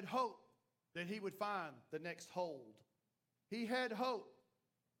 He had hope that he would find the next hold. He had hope,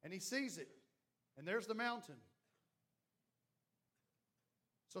 and he sees it, and there's the mountain.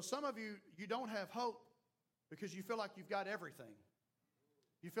 So some of you, you don't have hope because you feel like you've got everything.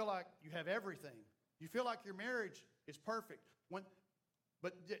 You feel like you have everything. You feel like your marriage is perfect.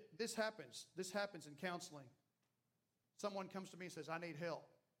 But this happens. This happens in counseling. Someone comes to me and says, I need help.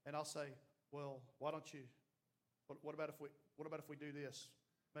 And I'll say, well, why don't you, what about if we do this?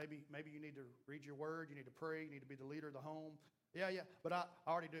 Maybe you need to read your word. You need to pray. You need to be the leader of the home. Yeah, but I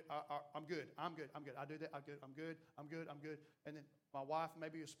already do. I'm good. I do that. I'm good. And then my wife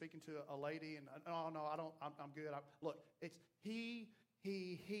maybe was speaking to a lady, and no, I don't. I'm good. Look, it's he,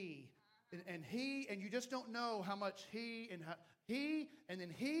 and he, and you just don't know how much he, and then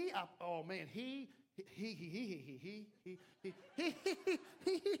he. Oh man, he.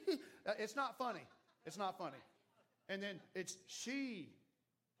 It's not funny. It's not funny. And then it's she.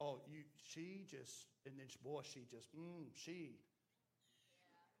 Oh, she just, and then boy, she just, she.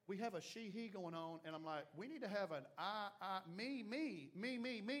 We have a she, he going on, and I'm like, we need to have an me,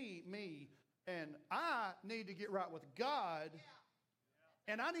 and I need to get right with God,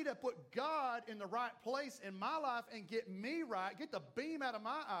 and I need to put God in the right place in my life and get me right, get the beam out of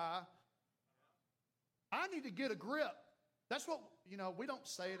my eye. I need to get a grip. That's what, we don't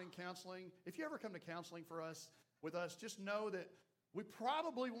say it in counseling. If you ever come to counseling with us, just know that we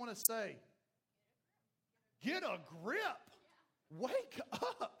probably want to say, get a grip. Wake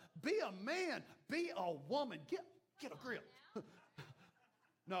up. Be a man. Be a woman. Get a grip.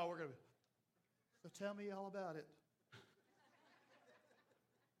 No, we're going to. So tell me all about it.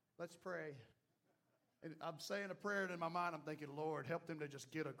 Let's pray. And I'm saying a prayer, and in my mind I'm thinking, Lord, help them to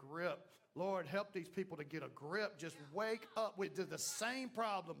just get a grip. Lord, help these people to get a grip. Just wake up. We do the same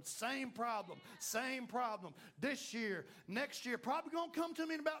problem. This year, next year, probably going to come to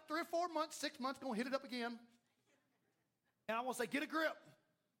me in about 3 or 4 months, 6 months, going to hit it up again. And I want to say, get a grip.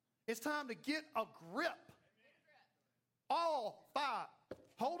 It's time to get a grip. All 5.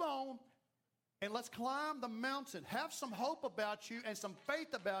 Hold on. And let's climb the mountain. Have some hope about you and some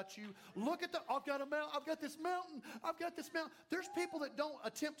faith about you. Look at I've got a mountain. I've got this mountain. There's people that don't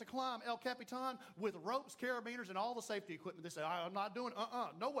attempt to climb El Capitan with ropes, carabiners, and all the safety equipment. They say, I'm not doing it.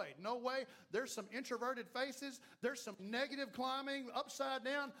 No way. There's some introverted faces. There's some negative climbing, upside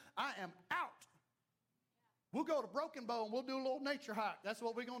down. I am out. We'll go to Broken Bow and we'll do a little nature hike. That's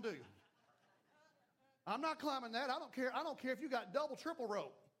what we're going to do. I'm not climbing that. I don't care if you got double, triple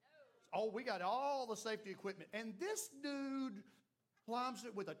rope. Oh, we got all the safety equipment. And this dude climbs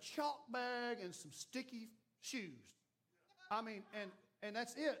it with a chalk bag and some sticky shoes. I mean, and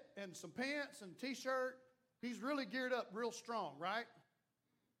that's it. And some pants and t-shirt. He's really geared up real strong, right?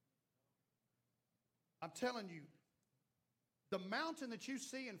 I'm telling you, the mountain that you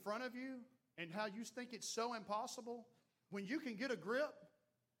see in front of you and how you think it's so impossible, when you can get a grip,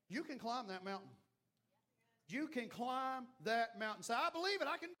 you can climb that mountain. You can climb that mountain. Say, I believe it.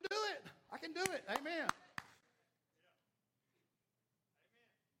 I can do it. I can do it. Amen.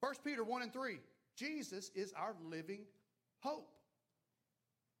 1 Peter 1 and 3. Jesus is our living hope.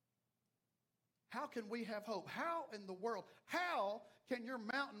 How can we have hope? How in the world? How can your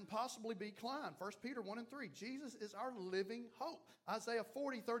mountain possibly be climbed? 1 Peter 1 and 3. Jesus is our living hope. Isaiah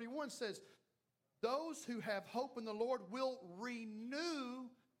 40:31 says, those who have hope in the Lord will renew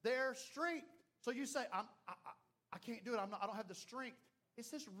their strength. So you say, I can't do it. I don't have the strength. It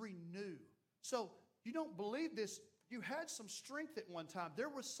says renew. So you don't believe this. You had some strength at one time. There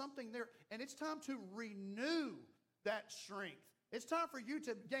was something there. And it's time to renew that strength. It's time for you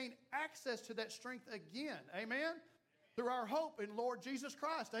to gain access to that strength again. Amen? Through our hope in Lord Jesus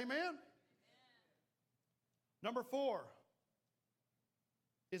Christ. Amen? Number 4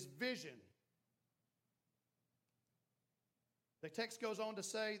 is vision. The text goes on to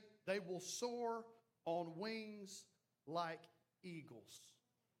say, they will soar on wings like eagles.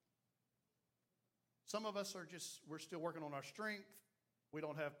 Some of us we're still working on our strength. We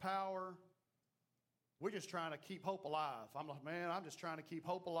don't have power. We're just trying to keep hope alive. I'm like, man, I'm just trying to keep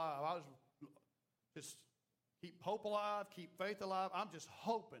hope alive. I was just keep hope alive, keep faith alive. I'm just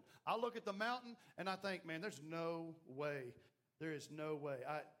hoping. I look at the mountain and I think, man, there's no way. There is no way.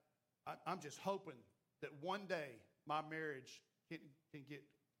 I'm just hoping that one day my marriage can get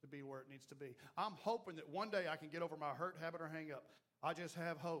to be where it needs to be. I'm hoping that one day I can get over my hurt, habit, or hang up. I just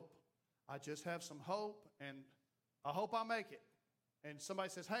have hope. I just have some hope, and I hope I make it. And somebody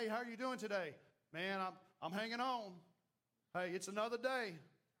says, hey, how are you doing today? Man, I'm hanging on. Hey, it's another day.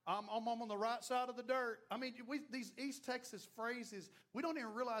 I'm on the right side of the dirt. I mean, these East Texas phrases, we don't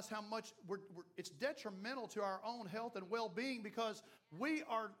even realize how much it's detrimental to our own health and well-being because we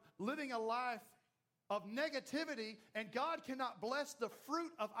are living a life of negativity, and God cannot bless the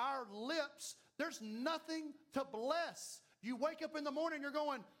fruit of our lips. There's nothing to bless. You wake up in the morning, you're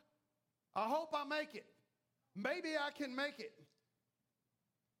going, I hope I make it. Maybe I can make it.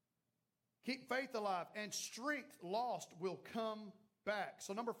 Keep faith alive, and strength lost will come back.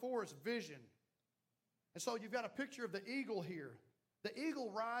 So number 4 is vision. And so you've got a picture of the eagle here. The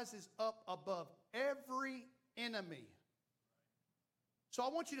eagle rises up above every enemy. So I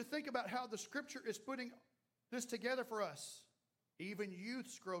want you to think about how the scripture is putting this together for us. Even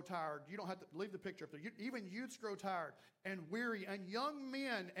youths grow tired. You don't have to leave the picture up there. Even youths grow tired and weary, and young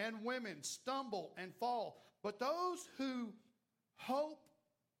men and women stumble and fall. But those who hope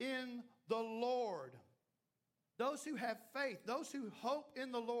in the Lord, those who have faith, those who hope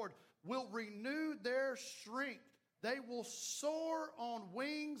in the Lord will renew their strength. They will soar on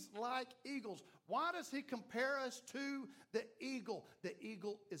wings like eagles. Why does he compare us to the eagle? The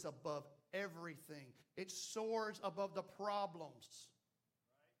eagle is above everything. It soars above the problems.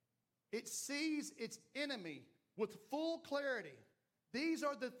 It sees its enemy with full clarity. These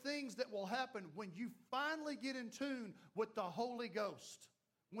are the things that will happen when you finally get in tune with the Holy Ghost.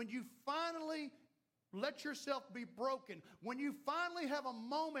 When you finally let yourself be broken. When you finally have a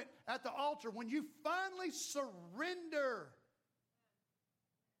moment at the altar. When you finally surrender.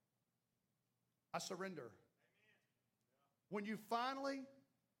 I surrender. When you finally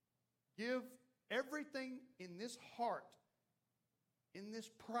give everything in this heart, in this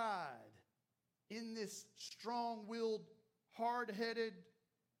pride, in this strong-willed, hard-headed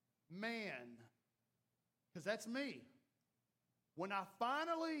man, because that's me. When I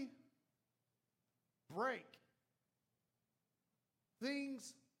finally break,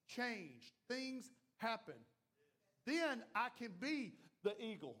 things change, things happen. Then I can be the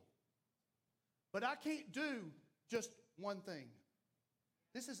eagle. But I can't do just one thing.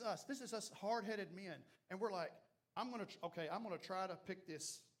 This is us hard-headed men. And we're like, I'm going to try to pick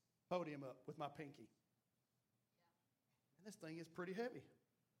this podium up with my pinky. And this thing is pretty heavy.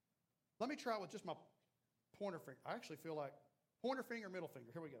 Let me try with just my pointer finger. I actually feel like pointer finger, middle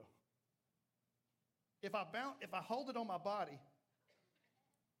finger. Here we go. If I hold it on my body,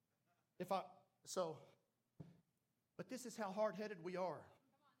 but this is how hard-headed we are.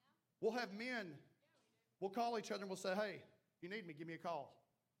 We'll have men, we'll call each other and we'll say, hey, if you need me, give me a call.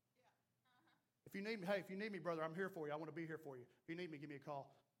 If you need me, brother, I'm here for you. I want to be here for you. If you need me, give me a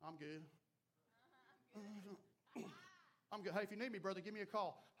call. I'm good. I'm good. Hey, if you need me, brother, give me a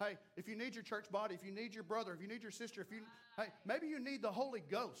call. Hey, if you need your church body, if you need your brother, if you need your sister, hey, maybe you need the Holy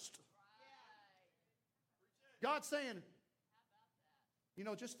Ghost. God's saying,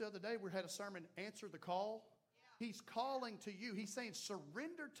 just the other day we had a sermon, Answer the Call. He's calling to you. He's saying,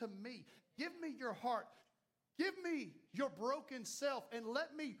 surrender to me. Give me your heart. Give me your broken self and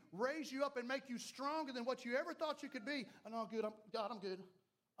let me raise you up and make you stronger than what you ever thought you could be. And I'm good. I'm good.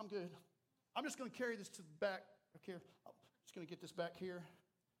 I'm good. I'm just going to carry this to the back here. I'm just going to get this back here.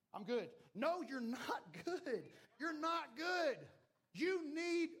 I'm good. No, you're not good. You're not good.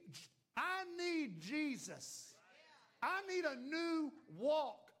 I need Jesus. I need a new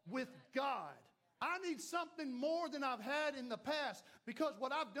walk with God. I need something more than I've had in the past because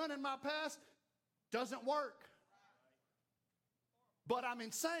what I've done in my past doesn't work. But I'm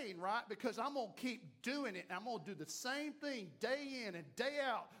insane, right? Because I'm going to keep doing it. I'm going to do the same thing day in and day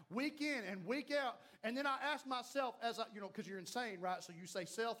out, week in and week out. And then I ask myself, because you're insane, right? So you say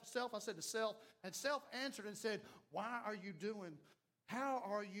self. I said to self, and self answered and said, why are you doing? How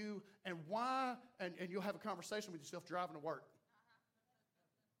are you? And why? And you'll have a conversation with yourself driving to work.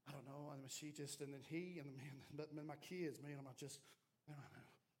 I don't know. And she just, and then he, and then my kids, man,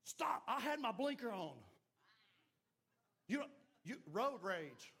 stop. I had my blinker on. Road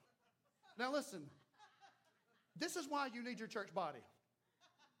rage. Now listen, this is why you need your church body.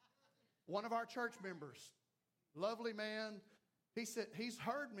 One of our church members, lovely man, he said, he's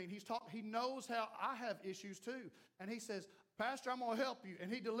heard me, and he knows how I have issues too. And he says, Pastor, I'm going to help you.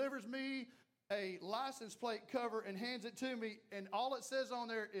 And he delivers me a license plate cover and hands it to me, and all it says on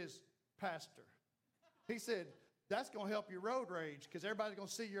there is pastor. He said, that's going to help your road rage because everybody's going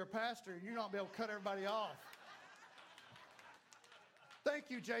to see you're a pastor and you're not going to be able to cut everybody off. Thank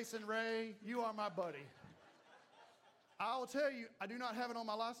you, Jason Ray. You are my buddy. I will tell you, I do not have it on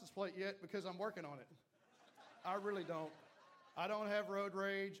my license plate yet because I'm working on it. I really don't. I don't have road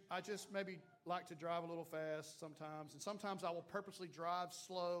rage. I just maybe like to drive a little fast sometimes. And sometimes I will purposely drive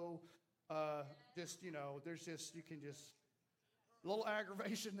slow. You can just, A little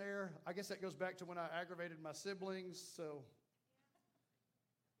aggravation there. I guess that goes back to when I aggravated my siblings.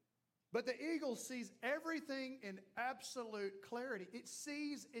 But the eagle sees everything in absolute clarity. It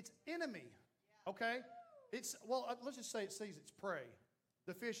sees its enemy. Okay? Let's just say it sees its prey.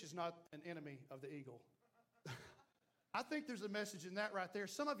 The fish is not an enemy of the eagle. I think there's a message in that right there.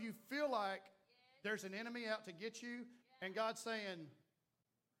 Some of you feel like there's an enemy out to get you, and God's saying,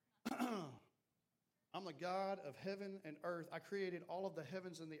 I'm the God of heaven and earth. I created all of the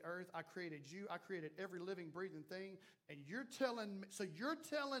heavens and the earth. I created you. I created every living, breathing thing. And you're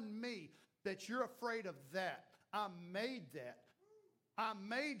telling me that you're afraid of that. I made that. I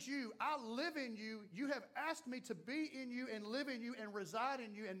made you. I live in you. You have asked me to be in you and live in you and reside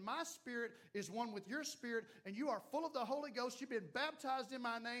in you. And my spirit is one with your spirit. And you are full of the Holy Ghost. You've been baptized in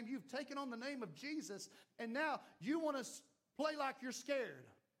my name. You've taken on the name of Jesus. And now you want to play like you're scared.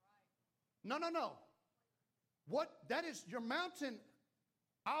 No. That is your mountain.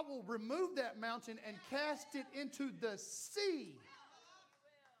 I will remove that mountain and cast it into the sea.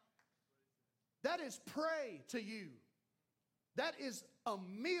 That is prey to you. That is a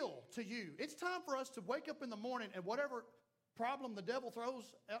meal to you. It's time for us to wake up in the morning and whatever problem the devil throws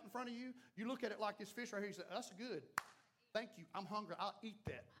out in front of you, you look at it like this fish right here. You say, that's good. Thank you. I'm hungry. I'll eat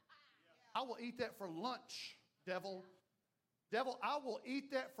that. I will eat that for lunch, devil. Devil, I will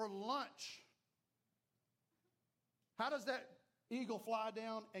eat that for lunch. How does that eagle fly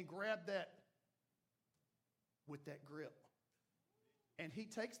down and grab that? With that grip. And he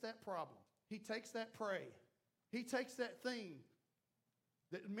takes that problem. He takes that prey. He takes that thing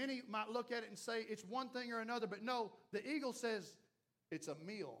that many might look at it and say it's one thing or another, but no, the eagle says it's a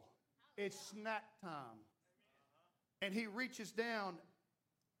meal. It's snack time. And he reaches down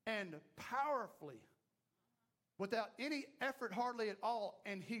and powerfully, without any effort hardly at all,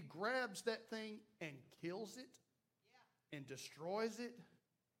 and he grabs that thing and kills it and destroys it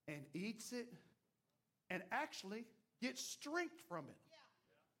and eats it and actually gets strength from it.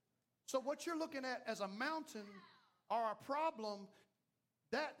 So what you're looking at as a mountain or a problem,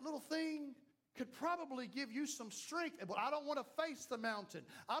 that little thing could probably give you some strength. But I don't want to face the mountain.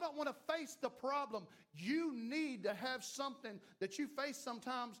 I don't want to face the problem. You need to have something that you face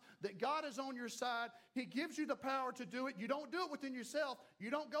sometimes that God is on your side. He gives you the power to do it. You don't do it within yourself.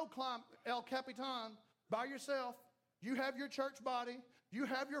 You don't go climb El Capitan by yourself. You have your church body. You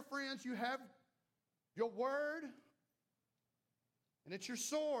have your friends. You have your word. And it's your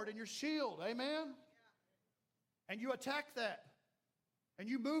sword and your shield. Amen? And you attack that. And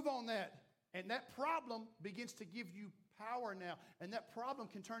you move on that. And that problem begins to give you power now. And that problem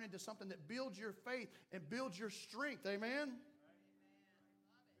can turn into something that builds your faith and builds your strength. Amen?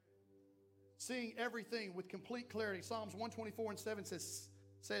 Seeing everything with complete clarity. Psalms 124:7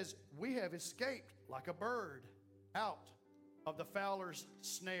 says, we have escaped like a bird out of the fowler's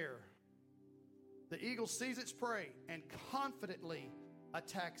snare. The eagle sees its prey and confidently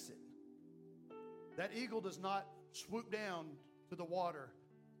attacks it. That eagle does not swoop down to the water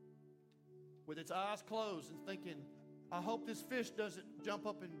with its eyes closed and thinking, I hope this fish doesn't jump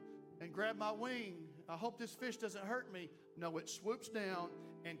up and grab my wing. I hope this fish doesn't hurt me. No, it swoops down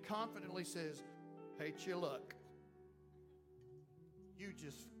and confidently says, hate your luck. You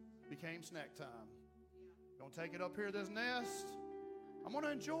just became snack time. Don't take it up here to this nest. I'm going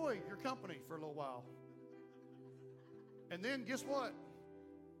to enjoy your company for a little while. And then guess what?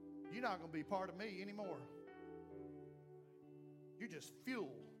 You're not going to be part of me anymore. You're just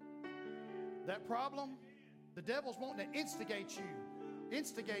fuel. That problem, the devil's wanting to instigate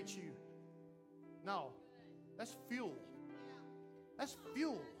you. No, that's fuel. That's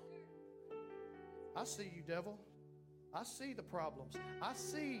fuel. I see you, devil. I see the problems. I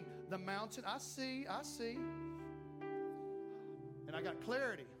see the mountain. I see. And I got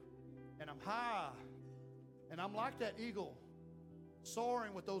clarity. And I'm high. And I'm like that eagle,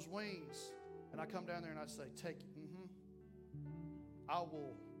 soaring with those wings. And I come down there and I say, take it. I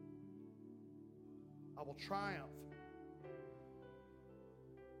will triumph.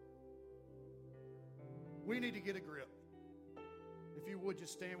 We need to get a grip. If you would,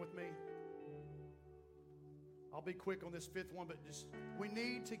 just stand with me. I'll be quick on this fifth one, but we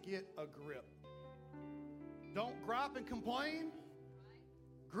need to get a grip. Don't gripe and complain.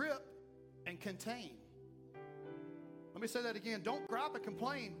 Grip and contain. Let me say that again. Don't gripe and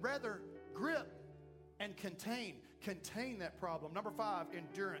complain. Rather, grip and contain. Contain that problem. Number 5,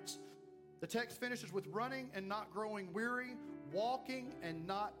 endurance. The text finishes with running and not growing weary, walking and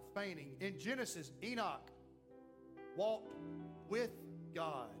not fainting. In Genesis, Enoch walked with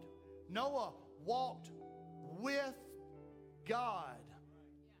God. Noah walked with God.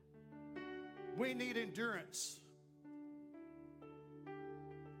 We need endurance.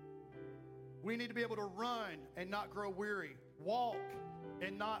 We need to be able to run and not grow weary, walk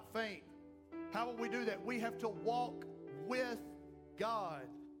and not faint. How will we do that? We have to walk with God.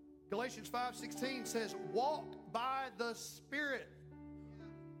 Galatians 5:16 says, walk by the Spirit.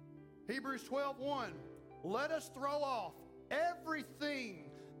 Hebrews 12:1, let us throw off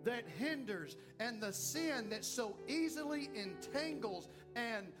everything that hinders and the sin that so easily entangles,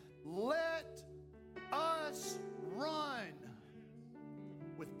 and let us run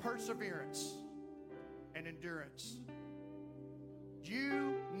with perseverance and endurance.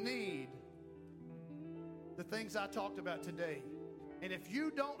 You need the things I talked about today. And if you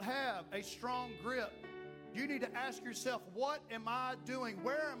don't have a strong grip, you need to ask yourself, what am I doing?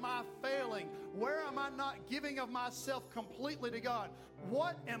 Where am I failing? Where am I not giving of myself completely to God?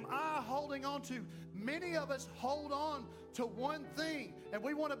 What am I holding on to? Many of us hold on to one thing, and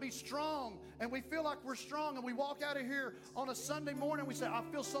we want to be strong, and we feel like we're strong, and we walk out of here on a Sunday morning, we say, I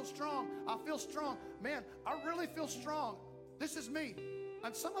feel so strong. I feel strong. Man, I really feel strong. This is me.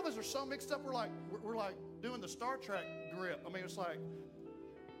 And some of us are so mixed up, we're like doing the Star Trek grip. I mean, it's like,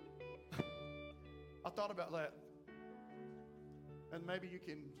 I thought about that. And maybe you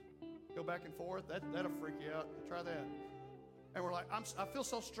can go back and forth. That'll freak you out. Try that. And we're like, I feel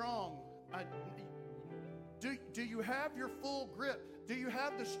so strong. Do you have your full grip? Do you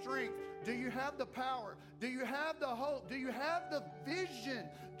have the strength? Do you have the power? Do you have the hope? Do you have the vision?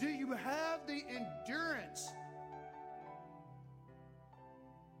 Do you have the endurance?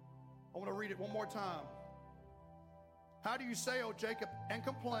 I want to read it one more time. How do you say, O Jacob, and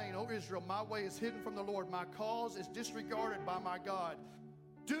complain, O Israel, my way is hidden from the Lord, my cause is disregarded by my God?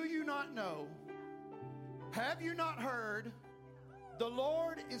 Do you not know? Have you not heard? The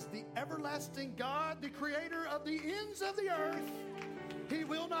Lord is the everlasting God, the creator of the ends of the earth. He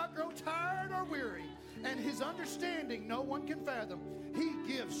will not grow tired or weary, and his understanding no one can fathom. He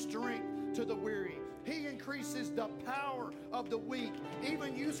gives strength to the weary. He increases the power of the weak.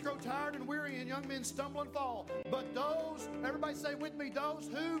 Even youths grow tired and weary, and young men stumble and fall. But those, everybody say with me, those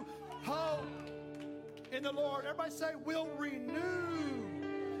who hope in the Lord, everybody say, will renew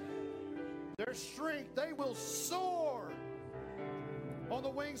their strength. They will soar on the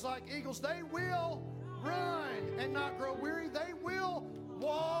wings like eagles. They will run and not grow weary. They will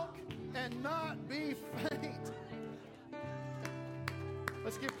walk and not be faint.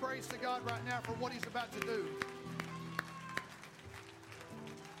 Let's give praise to God right now for what he's about to do.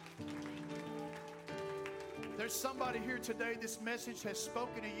 There's somebody here today, this message has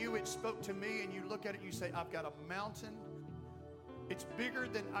spoken to you, it spoke to me, and you look at it and you say, I've got a mountain. It's bigger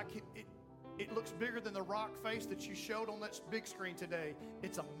than I can, it looks bigger than the rock face that you showed on that big screen today.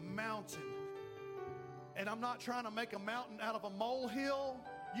 It's a mountain. And I'm not trying to make a mountain out of a molehill.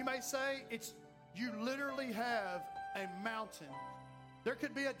 You may say, you literally have a mountain. There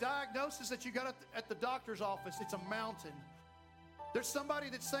could be a diagnosis that you got at the doctor's office. It's a mountain. There's somebody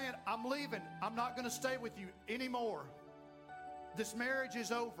that's saying, I'm leaving. I'm not going to stay with you anymore. This marriage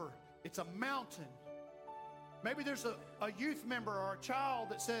is over. It's a mountain. Maybe there's a youth member or a child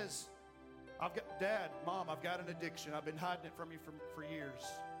that says, Dad, Mom, I've got an addiction. I've been hiding it from you for years.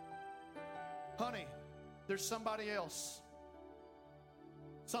 Honey, there's somebody else.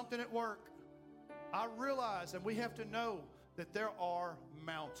 Something at work. I realize, and we have to know, that there are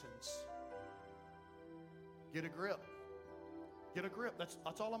mountains. Get a grip. Get a grip. That's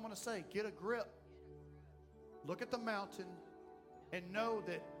all I'm going to say. Get a grip. Look at the mountain and know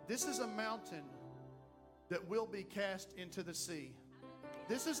that this is a mountain that will be cast into the sea.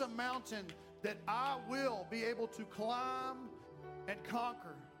 This is a mountain that I will be able to climb and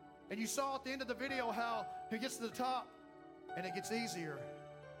conquer. And you saw at the end of the video how he gets to the top and it gets easier.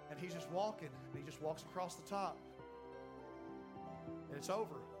 And he's just walking. And he just walks across the top. And it's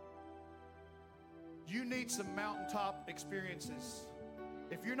over. You need some mountaintop experiences.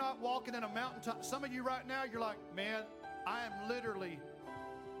 If you're not walking in a mountaintop, some of you right now, you're like, man, I am literally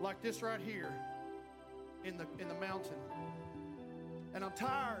like this right here in the mountain. And I'm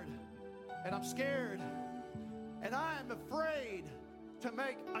tired, and I'm scared, and I am afraid to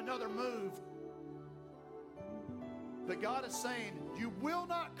make another move. But God is saying, you will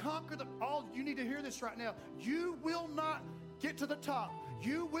not conquer all. You need to hear this right now. You will not get to the top.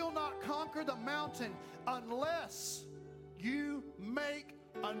 You will not conquer the mountain unless you make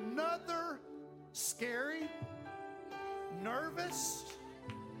another scary, nervous,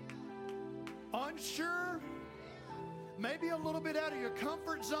 unsure, maybe a little bit out of your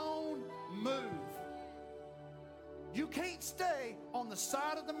comfort zone move. You can't stay on the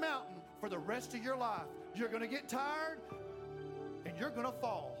side of the mountain for the rest of your life. You're going to get tired and you're going to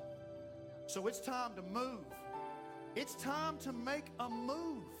fall. So it's time to move. It's time to make a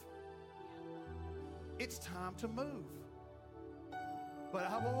move. it's time to move.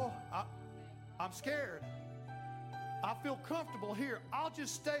 But I'm scared. I feel comfortable here. I'll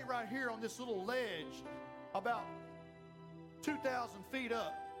just stay right here on this little ledge about 2,000 feet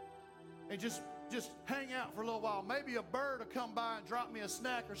up and just hang out for a little while. Maybe a bird will come by and drop me a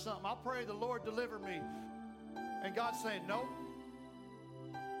snack or something. I'll pray the Lord deliver me. And God's saying, no.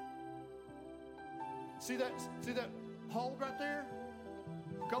 See that hold right there?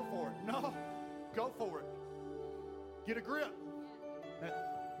 Go for it. No, go for it. Get a grip.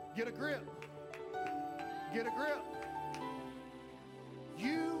 Get a grip. Get a grip.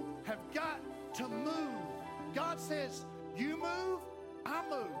 You have got to move. God says, you move, I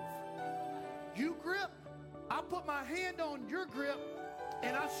move. You grip, I put my hand on your grip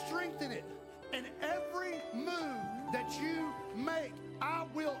and I strengthen it. And every move that you make, I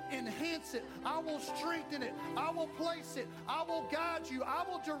will enhance it. I will strengthen it. I will place it. I will guide you. I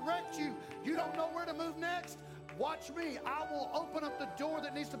will direct you. You don't know where to move next? Watch me. I will open up the door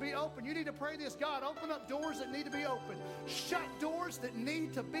that needs to be open. You need to pray this. God, open up doors that need to be open. Shut doors that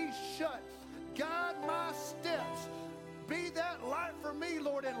need to be shut. Guide my steps. Be that light for me,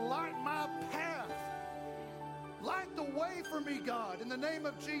 Lord, and light my path. Light the way for me, God, in the name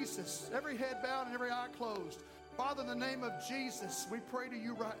of Jesus. Every head bowed and every eye closed. Father, in the name of Jesus, we pray to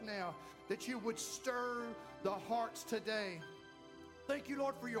you right now that you would stir the hearts today. Thank you,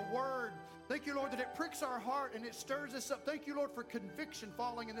 Lord, for your word. Thank you, Lord, that it pricks our heart and it stirs us up. Thank you, Lord, for conviction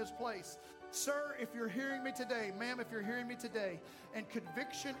falling in this place. Sir, if you're hearing me today, ma'am, if you're hearing me today, and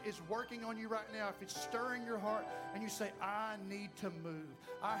conviction is working on you right now, if it's stirring your heart and you say, I need to move.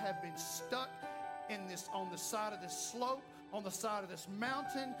 I have been stuck on the side of this slope, on the side of this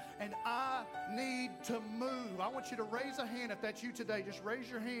mountain, and I need to move. I want you to raise a hand if that's you today. Just raise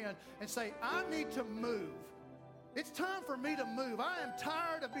your hand and say, I need to move. It's time for me to move. I am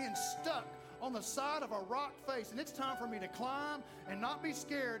tired of being stuck on the side of a rock face, and it's time for me to climb and not be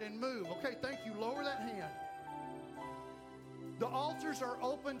scared and move. Okay, thank you. Lower that hand. The altars are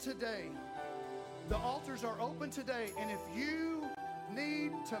open today. The altars are open today, and if you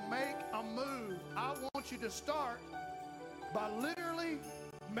need to make a move, I want you to start by literally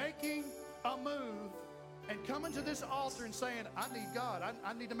making a move and coming to this altar and saying, I need God.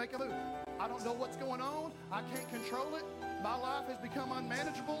 I need to make a move. I don't know what's going on. I can't control it. My life has become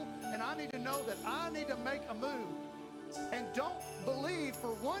unmanageable, and I need to know that I need to make a move. And don't believe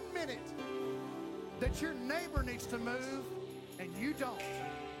for 1 minute that your neighbor needs to move and you don't.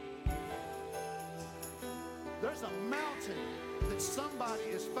 There's a mountain that somebody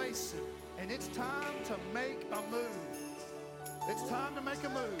is facing, and it's time to make a move. It's time to make a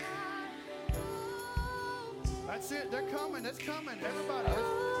move. That's it. They're coming. It's coming. Everybody.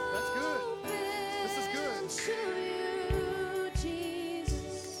 That's good. This is good.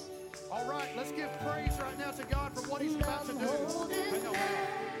 All right. Let's give praise right now to God for what he's about to do. Hang on.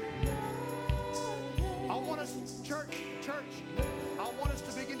 I want us, church, I want us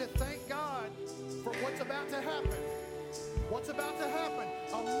to begin to thank God for what's about to happen. What's about to happen?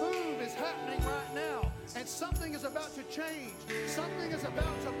 A move is happening right now, and something is about to change. Something is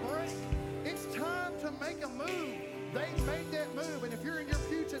about to break. It's time to make a move. They made that move, and if you're in your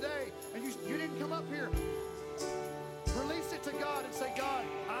pew today and you didn't come up here, release it to God and say, God,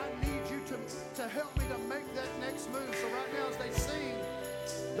 I need you to help me to make that next move. So right now as they sing,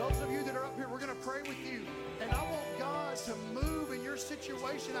 those of you that are up here, we're going to pray with you. And I want God to move in your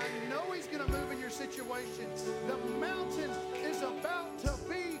situation. I know he's going to move in your situation. The mountain is about to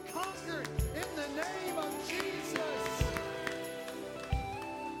be conquered in the name of Jesus.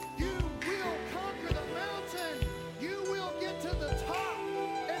 You will conquer the mountain. You will get to the top,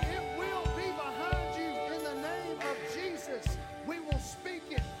 and it will be behind you in the name of Jesus. We will speak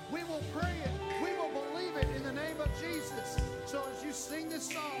it. We will pray it. We will believe it in the name of Jesus. So as you sing this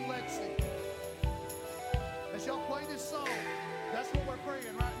song, Lexi, as y'all play this song, that's what we're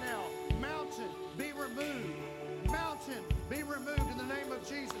praying right now. Mountain, be removed. Mountain, be removed in the name of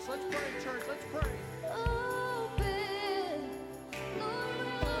Jesus. Let's pray, church. Let's pray. Open, Lord,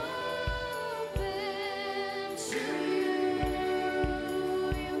 open to you.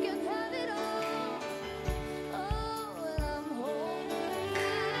 You can have it all. Oh, I'm holding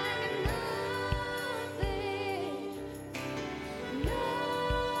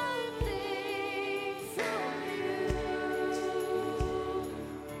nothing from you.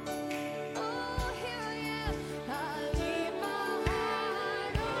 Oh, here I am. I leave my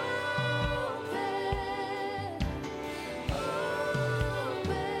heart open.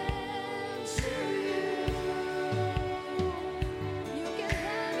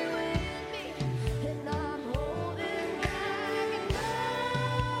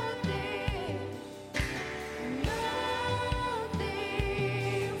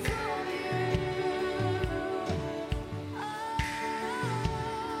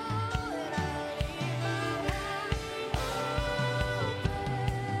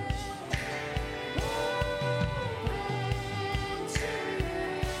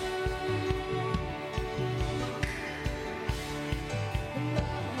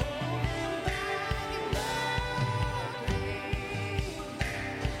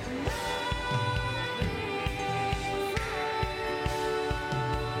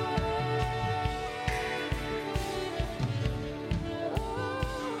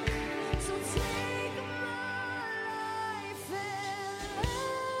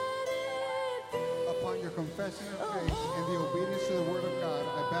 confession of faith and the obedience to the Word of God,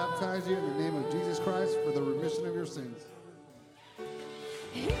 I baptize you in the name of Jesus Christ for the remission of your sins.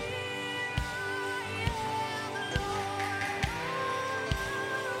 Here I am, Lord,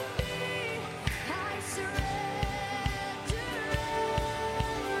 I surrender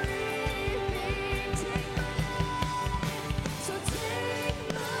everything. Take my life, so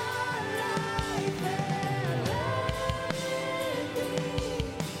take my life and let it be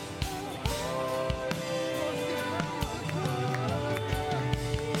a holy Here I am, oh God.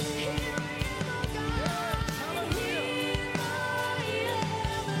 Here I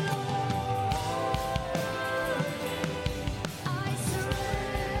am, Lord. I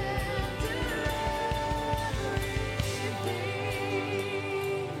surrender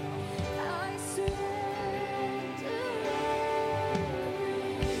everything. I surrender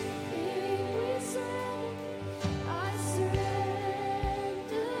everything. We say, I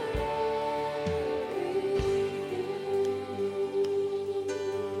surrender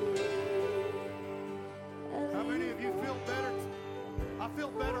everything. How many of you feel better? I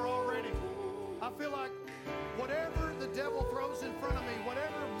feel better already. I feel like whatever the devil throws in front of me,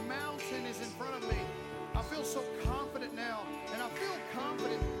 whatever mountain is in front of me, I feel so confident now. And I feel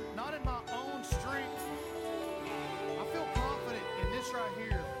confident not in my own strength. I feel confident in this right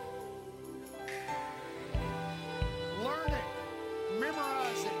here. Learn it,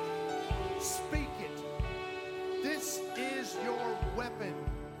 memorize it, speak it. This is your weapon.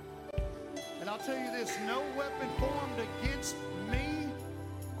 And I'll tell you this, no weapon formed against me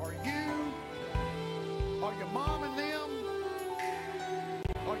or you or your mom and them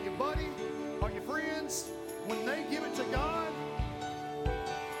or your buddy or your friends, when they give it to God,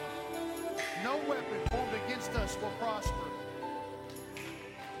 no weapon formed against us will prosper.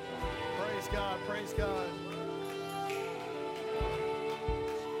 Praise God, praise God.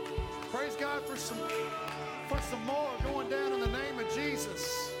 Praise God for some more going down in the name of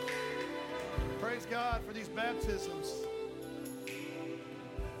Jesus. Praise God for these baptisms.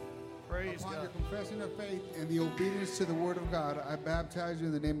 Praise Upon God. your confession of faith and the obedience to the Word of God, I baptize you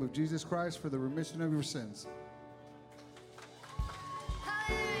in the name of Jesus Christ for the remission of your sins.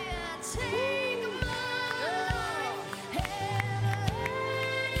 Hallelujah. Take my life and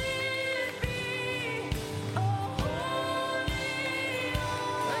let it be a holy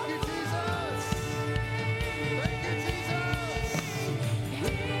Thank you, Jesus. Thank you, Jesus.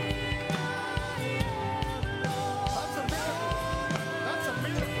 Here I am, Lord. That's a miracle. That's a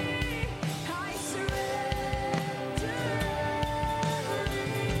miracle. I surrender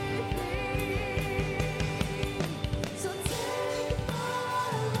everything. So take my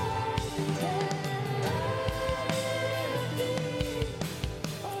life and let it be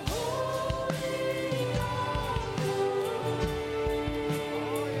a holy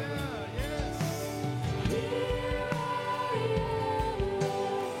Oh, yeah, yes. Here I am,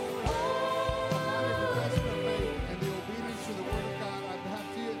 Upon your confession of faith and the obedience to the Word of God, I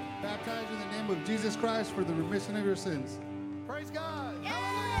baptize you in the name of Jesus Christ for the remission of your sins.